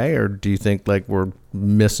equitable way, or do you think like we're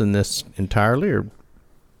missing this entirely, or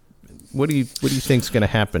what do you think is going to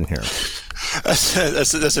happen here?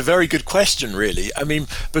 That's a very good question, really. I mean,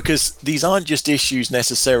 because these aren't just issues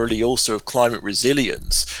necessarily also of climate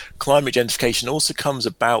resilience. Climate gentrification also comes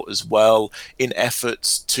about as well in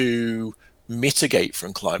efforts to mitigate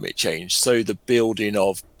from climate change. So the building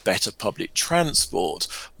of better public transport,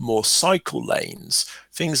 more cycle lanes,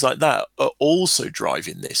 things like that are also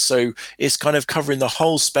driving this. So it's kind of covering the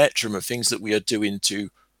whole spectrum of things that we are doing to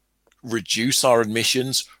reduce our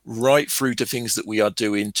emissions, right through to things that we are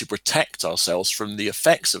doing to protect ourselves from the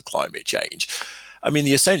effects of climate change. I mean,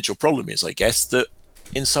 the essential problem is, I guess, that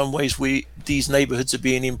in some ways these neighborhoods are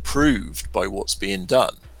being improved by what's being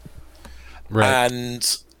done. Right.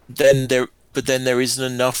 And then there isn't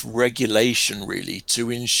enough regulation really to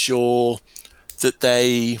ensure that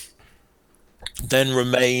they then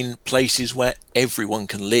remain places where everyone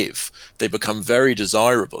can live. They become very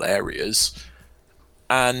desirable areas,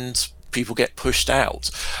 and people get pushed out.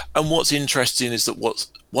 And what's interesting is that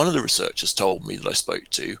one of the researchers told me that I spoke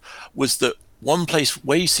to was that one place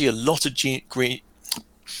where you see a lot of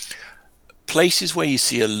places where you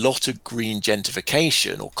see a lot of green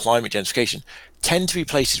gentrification or climate gentrification tend to be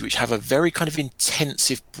places which have a very kind of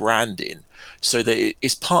intensive branding, so that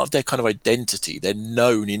it's part of their kind of identity. They're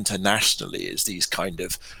known internationally as these kind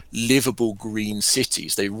of livable green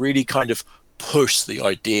cities. They really kind of push the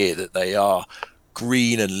idea that they are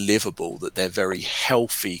green and livable, that they're very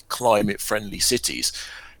healthy, climate-friendly cities.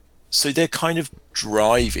 So they're kind of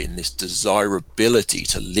driving this desirability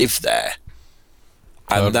to live there.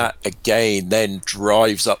 And that, again, then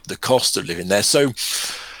drives up the cost of living there. So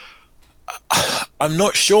I'm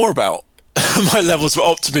not sure about my levels of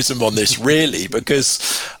optimism on this, really,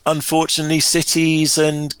 because unfortunately cities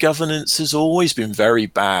and governance has always been very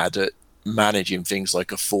bad at managing things like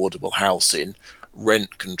affordable housing,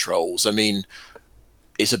 rent controls. I mean,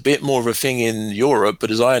 it's a bit more of a thing in Europe,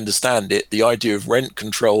 but as I understand it, the idea of rent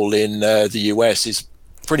control in the US is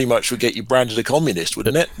pretty much would get you branded a communist,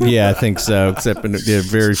 wouldn't it? Yeah, I think so, except in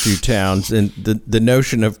very few towns. And the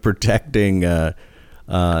notion of protecting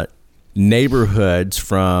neighborhoods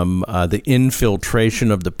from the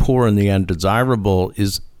infiltration of the poor and the undesirable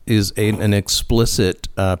is an explicit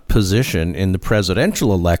position in the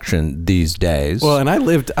presidential election these days. Well, and I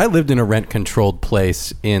lived in a rent-controlled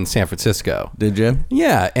place in San Francisco. Did you?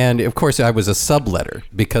 Yeah, and of course I was a subletter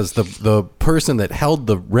because the person that held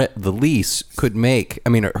the lease could make. I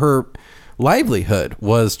mean, her livelihood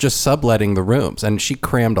was just subletting the rooms, and she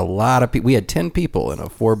crammed a lot of people. We had 10 people in a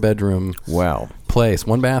 4-bedroom place,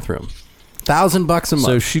 1 bathroom, $1,000 a month.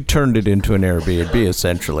 So she turned it into an Airbnb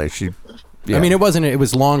essentially. Yeah. I mean, it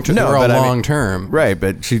was long term. No, long term, right?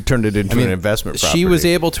 But she turned it into an investment property. She was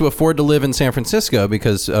able to afford to live in San Francisco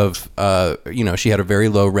because of, she had a very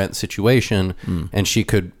low rent situation, and she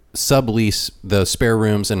could sublease the spare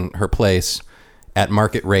rooms in her place at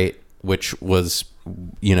market rate, which was,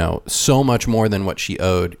 so much more than what she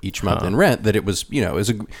owed each month in rent that it was, it was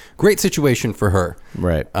a great situation for her,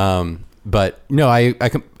 right? But no,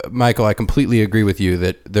 Michael, I completely agree with you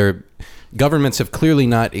that governments have clearly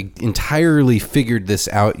not entirely figured this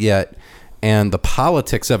out yet, and the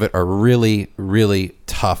politics of it are really, really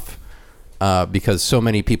tough because so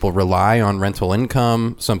many people rely on rental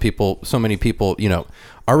income. So many people,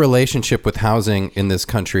 our relationship with housing in this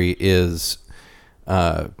country is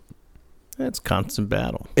it's constant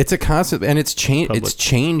battle. It's a constant, and it's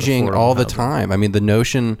changing all the time. I mean, the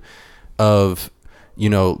notion of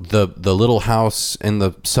the little house in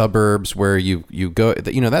the suburbs where you go,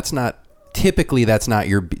 that's not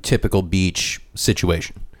your typical beach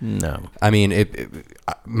situation. No. I mean,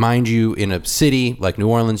 mind you, in a city like New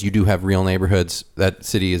Orleans, you do have real neighborhoods. That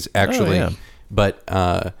city is actually,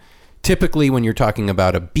 but typically when you're talking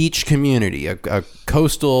about a beach community, a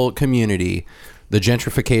coastal community, the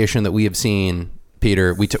gentrification that we have seen,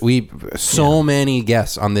 Peter, many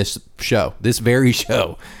guests on this very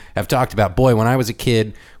show, have talked about, boy, when I was a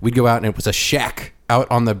kid, we'd go out and it was a shack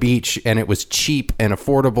out on the beach, and it was cheap and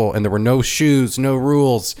affordable, and there were no shoes, no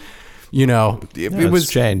rules. It's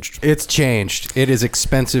changed. It's changed. It is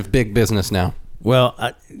expensive, big business now. Well,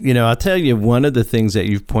 I'll tell you, one of the things that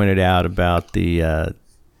you've pointed out about the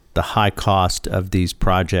high cost of these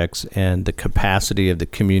projects and the capacity of the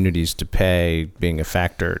communities to pay being a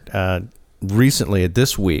factor. Recently,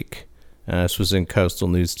 this week, this was in Coastal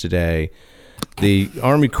News Today, the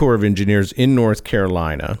Army Corps of Engineers in North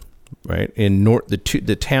Carolina, right, in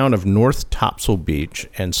the town of North Topsail Beach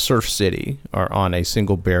and Surf City are on a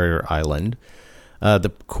single barrier island.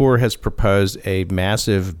 The Corps has proposed a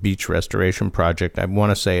massive beach restoration project. I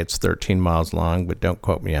want to say it's 13 miles long, but don't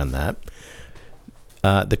quote me on that.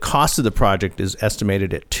 The cost of the project is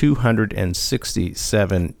estimated at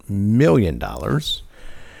 $267 million.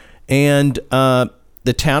 And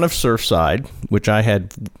the town of Surfside, which I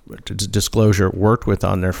had, disclosure, worked with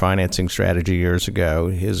on their financing strategy years ago,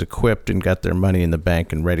 is equipped and got their money in the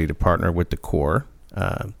bank and ready to partner with the Corps.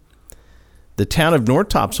 The town of North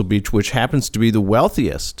Topsail Beach, which happens to be the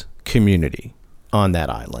wealthiest community on that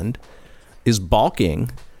island, is balking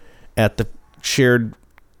at the shared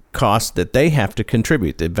cost that they have to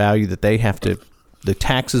contribute, the value that they have to, the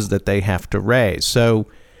taxes that they have to raise. So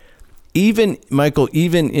even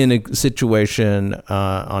in a situation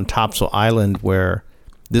on Topsail Island where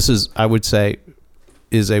this is, I would say,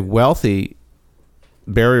 is a wealthy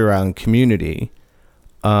barrier island community,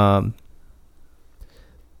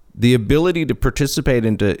 the ability to participate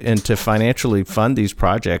and to financially fund these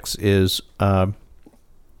projects is a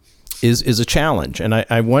challenge. And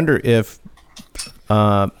I wonder if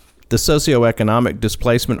the socioeconomic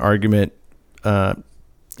displacement argument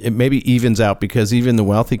it maybe evens out, because even the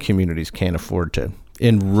wealthy communities can't afford to,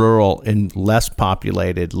 in rural, in less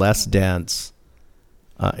populated, less dense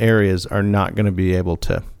areas, are not going to be able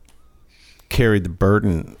to carry the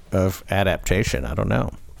burden of adaptation. I don't know.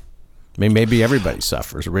 I mean, maybe everybody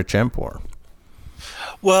suffers, rich and poor.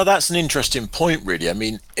 Well, that's an interesting point, really. I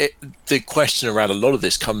mean, the question around a lot of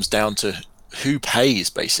this comes down to who pays,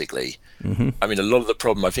 basically. Mm-hmm. I mean, a lot of the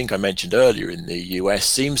problem, I think I mentioned earlier, in the US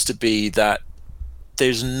seems to be that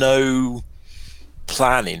there's no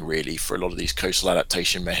planning really for a lot of these coastal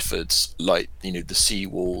adaptation methods, like, the sea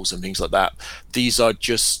walls and things like that. These are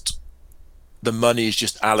just, the money is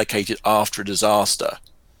just allocated after a disaster.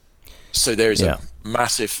 So there's a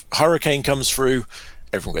massive hurricane comes through,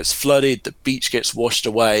 everyone gets flooded, the beach gets washed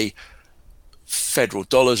away, federal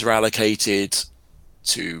dollars are allocated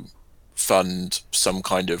to fund some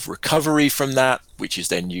kind of recovery from that, which is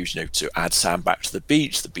then used, to add sand back to the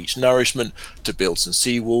beach nourishment, to build some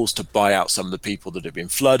seawalls, to buy out some of the people that have been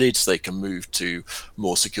flooded so they can move to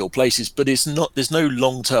more secure places. But there's no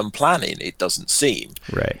long-term planning, it doesn't seem.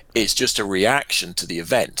 Right. It's just a reaction to the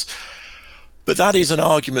event. But that is an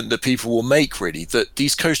argument that people will make, really, that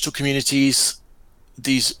these coastal communities,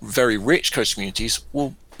 these very rich coastal communities,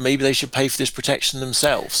 well, maybe they should pay for this protection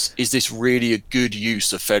themselves. Is this really a good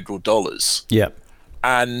use of federal dollars? Yep.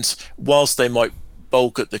 And whilst they might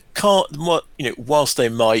balk at the whilst they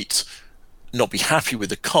might not be happy with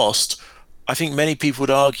the cost, I think many people would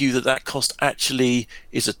argue that cost actually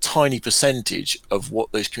is a tiny percentage of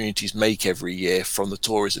what those communities make every year from the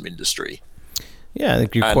tourism industry. Yeah, I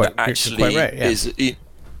think you're quite right. Yeah.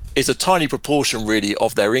 Is a tiny proportion really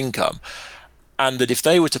of their income. And that if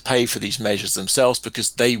they were to pay for these measures themselves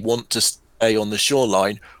because they want to stay on the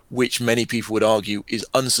shoreline, which many people would argue is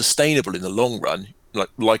unsustainable in the long run,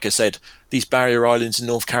 like I said, these barrier islands in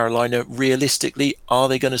North Carolina, realistically, are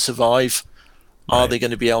they going to survive? Right. Are they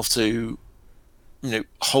going to be able to,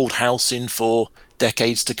 hold house in for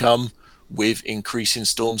decades to come with increasing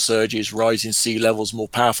storm surges, rising sea levels, more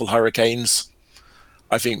powerful hurricanes?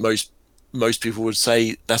 I think most people would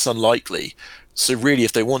say that's unlikely. So really,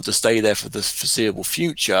 if they want to stay there for the foreseeable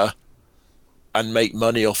future and make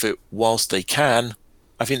money off it whilst they can,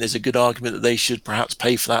 I think there's a good argument that they should perhaps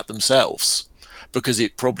pay for that themselves, because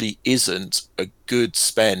it probably isn't a good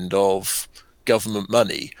spend of government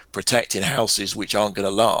money protecting houses which aren't going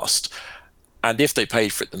to last. And if they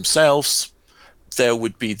paid for it themselves, there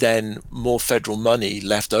would be then more federal money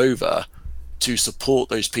left over to support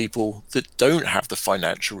those people that don't have the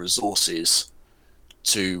financial resources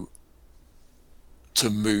to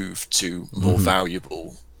move to more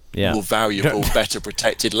valuable, better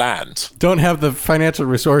protected land. Don't have the financial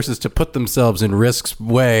resources to put themselves in risk's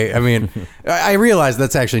way. I mean, I realize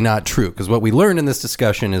that's actually not true, because what we learned in this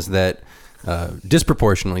discussion is that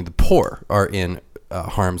disproportionately the poor are in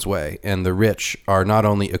harm's way, and the rich are not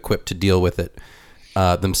only equipped to deal with it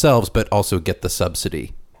themselves, but also get the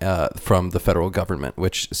subsidy from the federal government,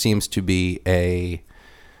 which seems to be a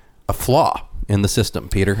flaw in the system,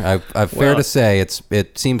 Peter. I've fair to say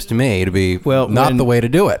it seems to me to be not the way to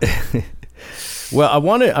do it.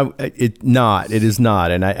 Well, it is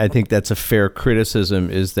not. And I think that's a fair criticism,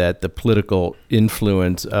 is that the political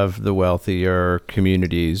influence of the wealthier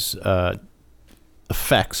communities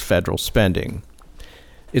affects federal spending.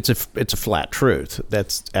 It's a flat truth.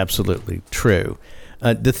 That's absolutely true.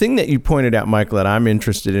 The thing that you pointed out, Michael, that I'm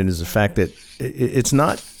interested in is the fact that it's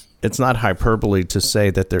not hyperbole to say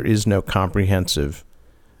that there is no comprehensive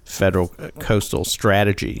federal coastal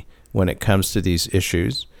strategy when it comes to these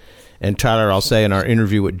issues. And Tyler, I'll say, in our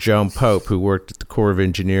interview with Joan Pope, who worked at the Corps of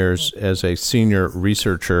Engineers as a senior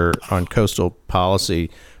researcher on coastal policy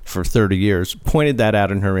for 30 years, pointed that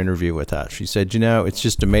out in her interview with us. She said, it's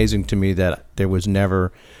just amazing to me that there was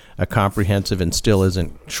never a comprehensive, and still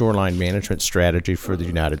isn't, shoreline management strategy for the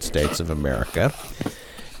United States of America.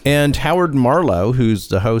 And Howard Marlowe, who's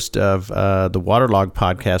the host of the Waterlog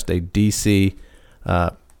podcast, a D.C.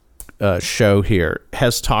 Show here,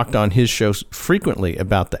 has talked on his shows frequently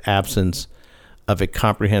about the absence of a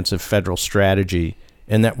comprehensive federal strategy,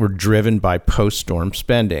 and that we're driven by post-storm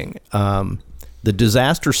spending. The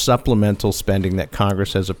disaster supplemental spending that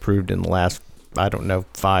Congress has approved in the last,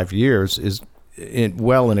 5 years is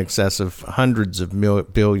well in excess of hundreds of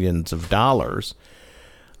billions of dollars.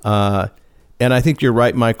 And I think you're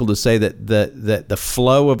right, Michael, to say that the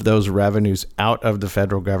flow of those revenues out of the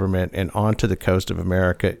federal government and onto the coast of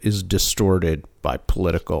America is distorted by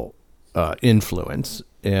political influence.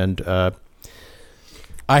 And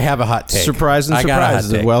I have a hot take. Surprise and surprise,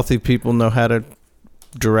 the wealthy people know how to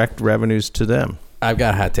direct revenues to them. I've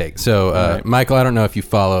got a hot take. So, right. Michael, I don't know if you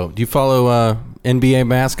follow. Do you follow NBA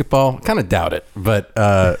basketball? Kind of doubt it, but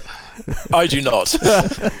I do not.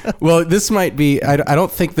 Well, this might be. I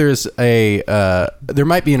don't think there's a. There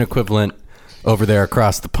might be an equivalent over there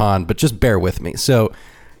across the pond, but just bear with me. So,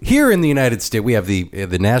 here in the United States, we have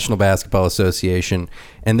the National Basketball Association,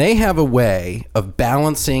 and they have a way of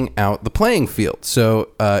balancing out the playing field. So,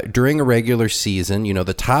 during a regular season,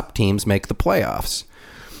 the top teams make the playoffs.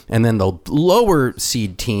 And then the lower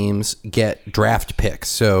seed teams get draft picks.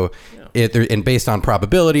 So, and based on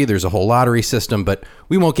probability, there's a whole lottery system, but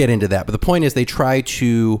we won't get into that. But the point is, they try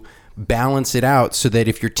to balance it out so that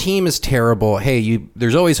if your team is terrible, hey,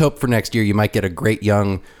 there's always hope for next year. You might get a great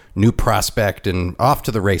young new prospect and off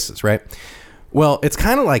to the races, right? Well, it's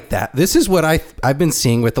kind of like that. This is what I've been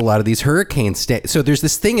seeing with a lot of these hurricanes. So there's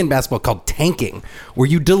this thing in basketball called tanking, where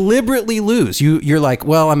you deliberately lose. You're like,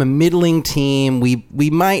 well, I'm a middling team. We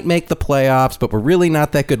might make the playoffs, but we're really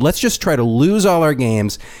not that good. Let's just try to lose all our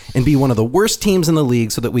games and be one of the worst teams in the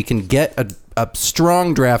league so that we can get a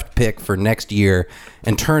strong draft pick for next year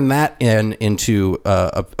and turn that into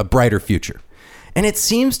a brighter future. And it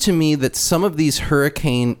seems to me that some of these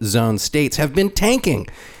hurricane zone states have been tanking.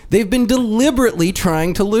 They've been deliberately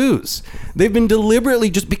trying to lose. They've been deliberately,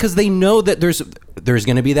 just because they know that there's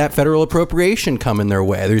going to be that federal appropriation coming their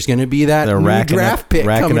way. There's going to be that new draft pick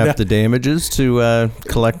racking coming up the damages to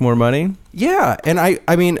collect more money. Yeah, and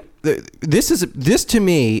I mean, this to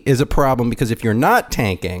me is a problem, because if you're not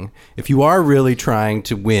tanking, if you are really trying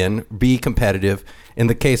to win, be competitive, in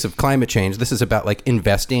the case of climate change, this is about like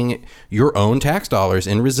investing your own tax dollars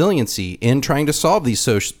in resiliency, in trying to solve these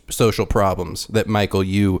social problems that, Michael,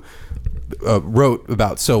 you wrote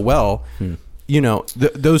about so well. You know,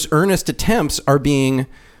 those earnest attempts are being...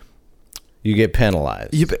 You get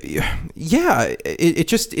penalized. Yeah,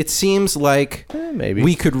 it seems like maybe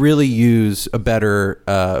we could really use a better,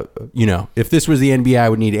 if this was the NBA, I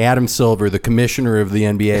would need Adam Silver, the commissioner of the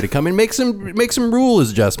NBA, to come and make some rule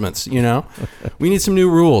adjustments. You know, we need some new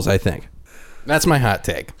rules, I think. That's my hot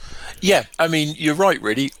take. Yeah, I mean, you're right,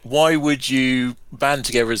 really. Why would you band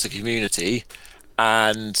together as a community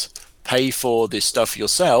and pay for this stuff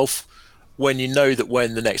yourself when you know that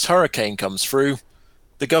when the next hurricane comes through,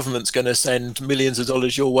 the government's going to send millions of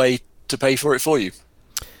dollars your way to pay for it for you?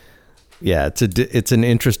 Yeah, it's an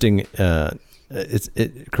interesting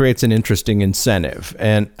it creates an interesting incentive.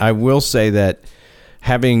 And I will say that,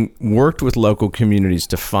 having worked with local communities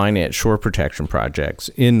to finance shore protection projects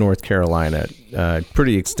in North Carolina,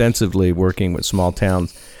 pretty extensively working with small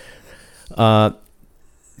towns,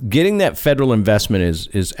 getting that federal investment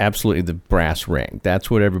is absolutely the brass ring.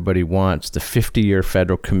 That's what everybody wants. The 50-year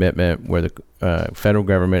federal commitment, where the federal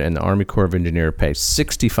government and the Army Corps of Engineers pay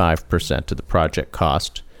 65% of the project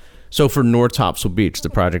cost. So for North Topsail Beach, the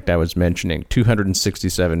project I was mentioning,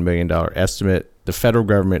 $267 million estimate, the federal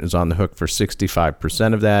government is on the hook for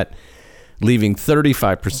 65% of that, leaving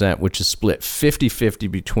 35%, which is split 50-50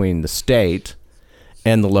 between the state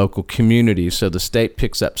and the local community. So the state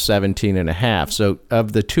picks up 17.5. So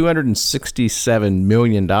of the $267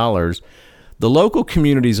 million, the local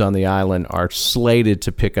communities on the island are slated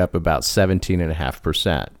to pick up about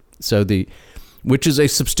 17.5%. So which is a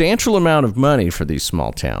substantial amount of money for these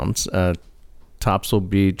small towns. Topsail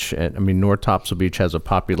Beach, North Topsail Beach has a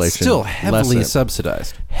population still heavily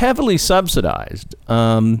subsidized. Heavily subsidized.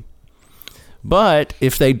 But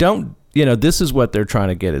if they don't, this is what they're trying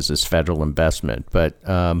to get, is this federal investment. But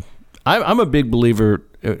I'm a big believer,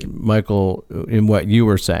 Michael, in what you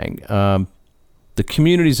were saying. The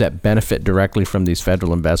communities that benefit directly from these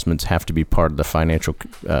federal investments have to be part of the financial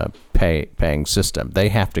paying system. They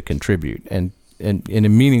have to contribute, and in a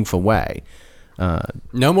meaningful way.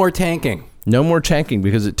 No more tanking. No more tanking,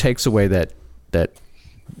 because it takes away that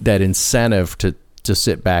incentive to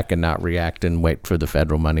sit back and not react and wait for the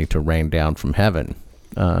federal money to rain down from heaven,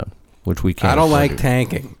 which we can't. I don't like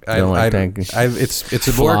tanking. Tanking. It's a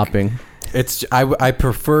flopping.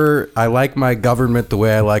 I like my government the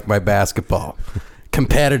way I like my basketball.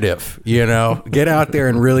 Competitive, get out there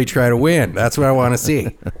and really try to win. That's what I want to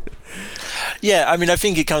see. Yeah, I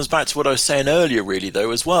think it comes back to what I was saying earlier, really,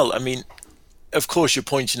 though, as well. Of course, you're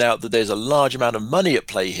pointing out that there's a large amount of money at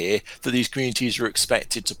play here that these communities are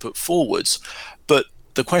expected to put forwards. But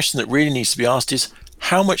the question that really needs to be asked is,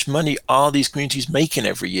 how much money are these communities making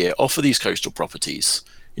every year off of these coastal properties?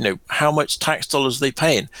 How much tax dollars are they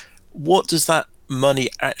paying? What does that money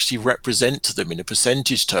actually represent to them in a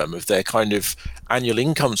percentage term of their kind of annual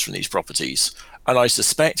incomes from these properties? And I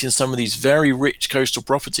suspect in some of these very rich coastal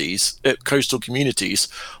communities,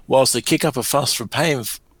 whilst they kick up a fuss for paying,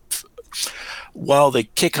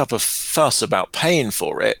 about paying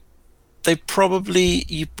for it,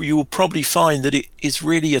 you will probably find that it is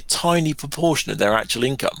really a tiny proportion of their actual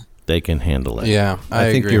income. They can handle it. Yeah,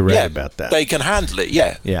 I think agree. you're right about that. They can handle it,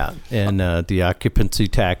 yeah. Yeah, and the occupancy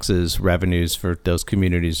taxes revenues for those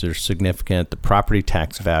communities are significant. The property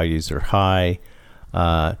tax values are high.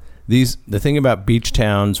 The thing about beach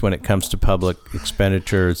towns when it comes to public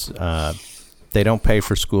expenditures, they don't pay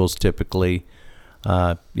for schools typically.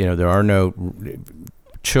 There are no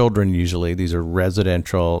children usually. These are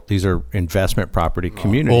residential. These are investment property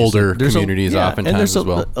communities. Older communities oftentimes, and there's as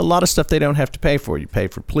well. A lot of stuff they don't have to pay for. You pay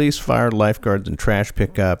for police, fire, lifeguards, and trash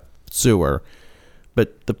pickup, sewer.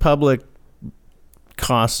 But the public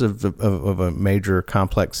costs of a major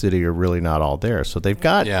complex city are really not all there. So they've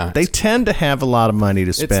got, they tend to have a lot of money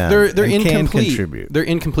to spend. They're and incomplete. Can contribute. They're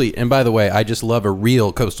incomplete. And by the way, I just love a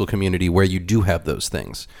real coastal community where you do have those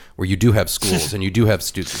things, where you do have schools and you do have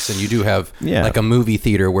students and you do have like a movie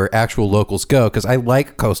theater where actual locals go, because I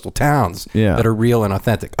like coastal towns that are real and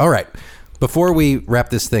authentic. All right. Before we wrap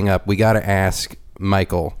this thing up, we got to ask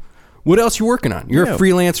Michael, what else you working on? You're a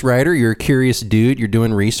freelance writer. You're a curious dude. You're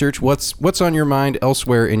doing research. What's on your mind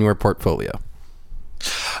elsewhere in your portfolio?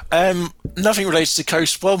 Nothing related to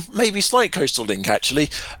coast. Well, maybe slight coastal link, actually.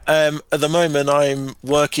 At the moment, I'm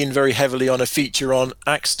working very heavily on a feature on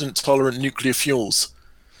accident-tolerant nuclear fuels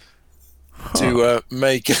to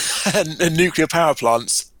make nuclear power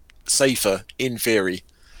plants safer, in theory,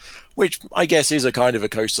 which I guess is a kind of a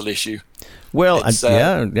coastal issue. Well,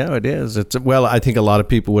 it is. I think a lot of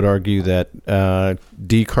people would argue that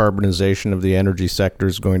decarbonization of the energy sector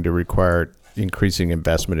is going to require increasing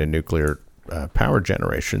investment in nuclear power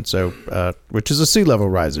generation. So, which is a sea level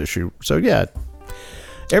rise issue. So,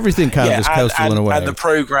 everything kind of is coastal in a way. And the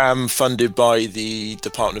program funded by the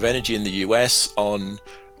Department of Energy in the US on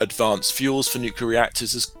advanced fuels for nuclear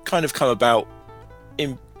reactors has kind of come about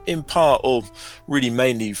in part, or really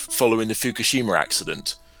mainly, following the Fukushima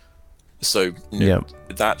accident. So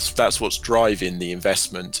that's what's driving the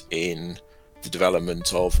investment in the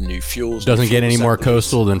development of new fuels. Doesn't get any more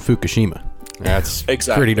coastal than Fukushima. That's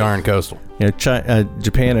pretty darn coastal.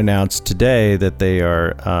 Japan announced today that they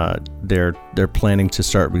are they're planning to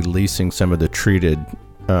start releasing some of the treated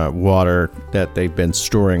water that they've been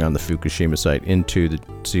storing on the Fukushima site into the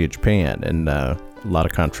Sea of Japan, and a lot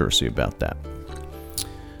of controversy about that.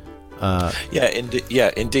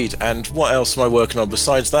 Indeed. And what else am I working on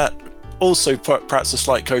besides that? Also, perhaps a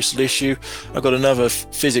slight coastal issue. I've got another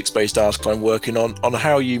physics-based article I'm working on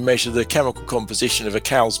how you measure the chemical composition of a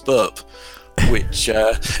cow's burp, which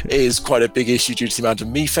is quite a big issue due to the amount of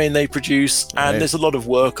methane they produce. And there's a lot of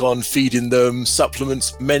work on feeding them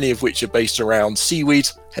supplements, many of which are based around seaweed,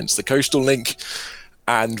 hence the coastal link,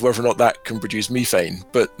 and whether or not that can produce methane.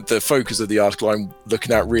 But the focus of the article I'm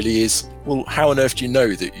looking at really is, well, how on earth do you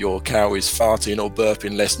know that your cow is farting or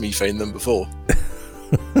burping less methane than before?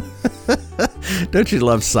 Don't you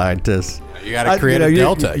love scientists? You got to create a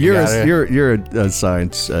delta. You're a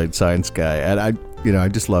science guy, and I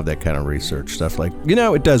just love that kind of research stuff. Like,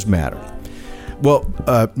 it does matter. Well,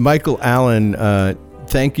 Michael Allen,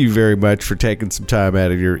 thank you very much for taking some time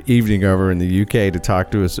out of your evening over in the UK to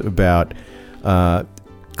talk to us about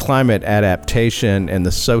climate adaptation and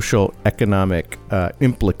the social economic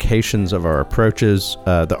implications of our approaches.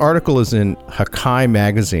 The article is in Hakai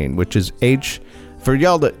Magazine, which is for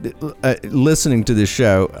y'all that listening to this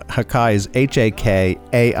show, Hakai is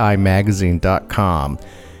HAKAI magazine.com.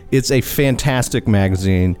 It's a fantastic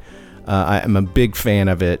magazine. I am a big fan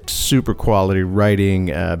of it. Super quality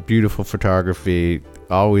writing, beautiful photography,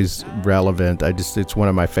 always relevant. It's one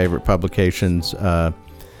of my favorite publications.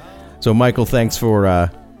 So, Michael, thanks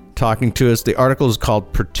for talking to us. The article is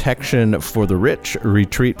called Protection for the Rich,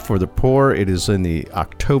 Retreat for the Poor. It is in the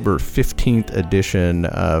October 15th edition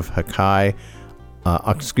of Hakai.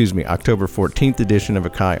 October 14th edition of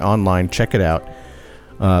Hakai online. Check it out.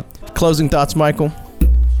 Closing thoughts, Michael?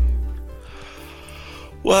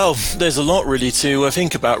 Well, there's a lot really to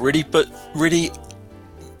think about, but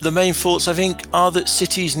the main thoughts, I think, are that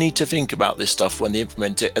cities need to think about this stuff when they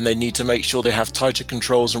implement it, and they need to make sure they have tighter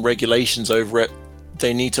controls and regulations over it.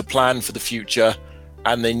 They need to plan for the future,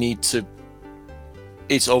 and they need to...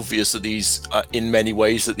 It's obvious that these, in many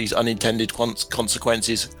ways, that these unintended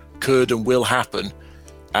consequences could and will happen,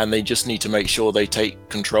 and they just need to make sure they take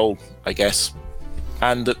control, I guess.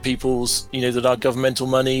 And that that our governmental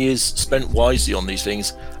money is spent wisely on these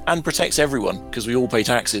things and protects everyone, because we all pay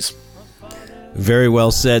taxes. Very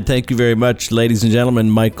well said. Thank you very much, ladies and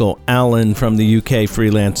gentlemen. Michael Allen from the UK,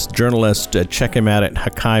 freelance journalist. Check him out at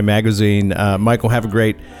Hakai Magazine. Michael, have a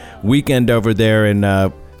great weekend over there, and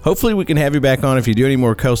hopefully we can have you back on. If you do any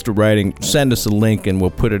more coastal writing, send us a link, and we'll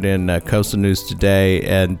put it in Coastal News Today,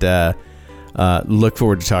 and look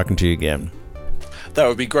forward to talking to you again. That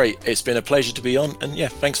would be great. It's been a pleasure to be on, and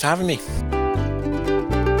thanks for having me.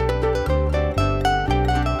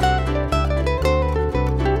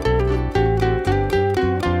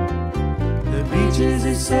 The beaches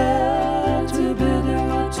is sad to build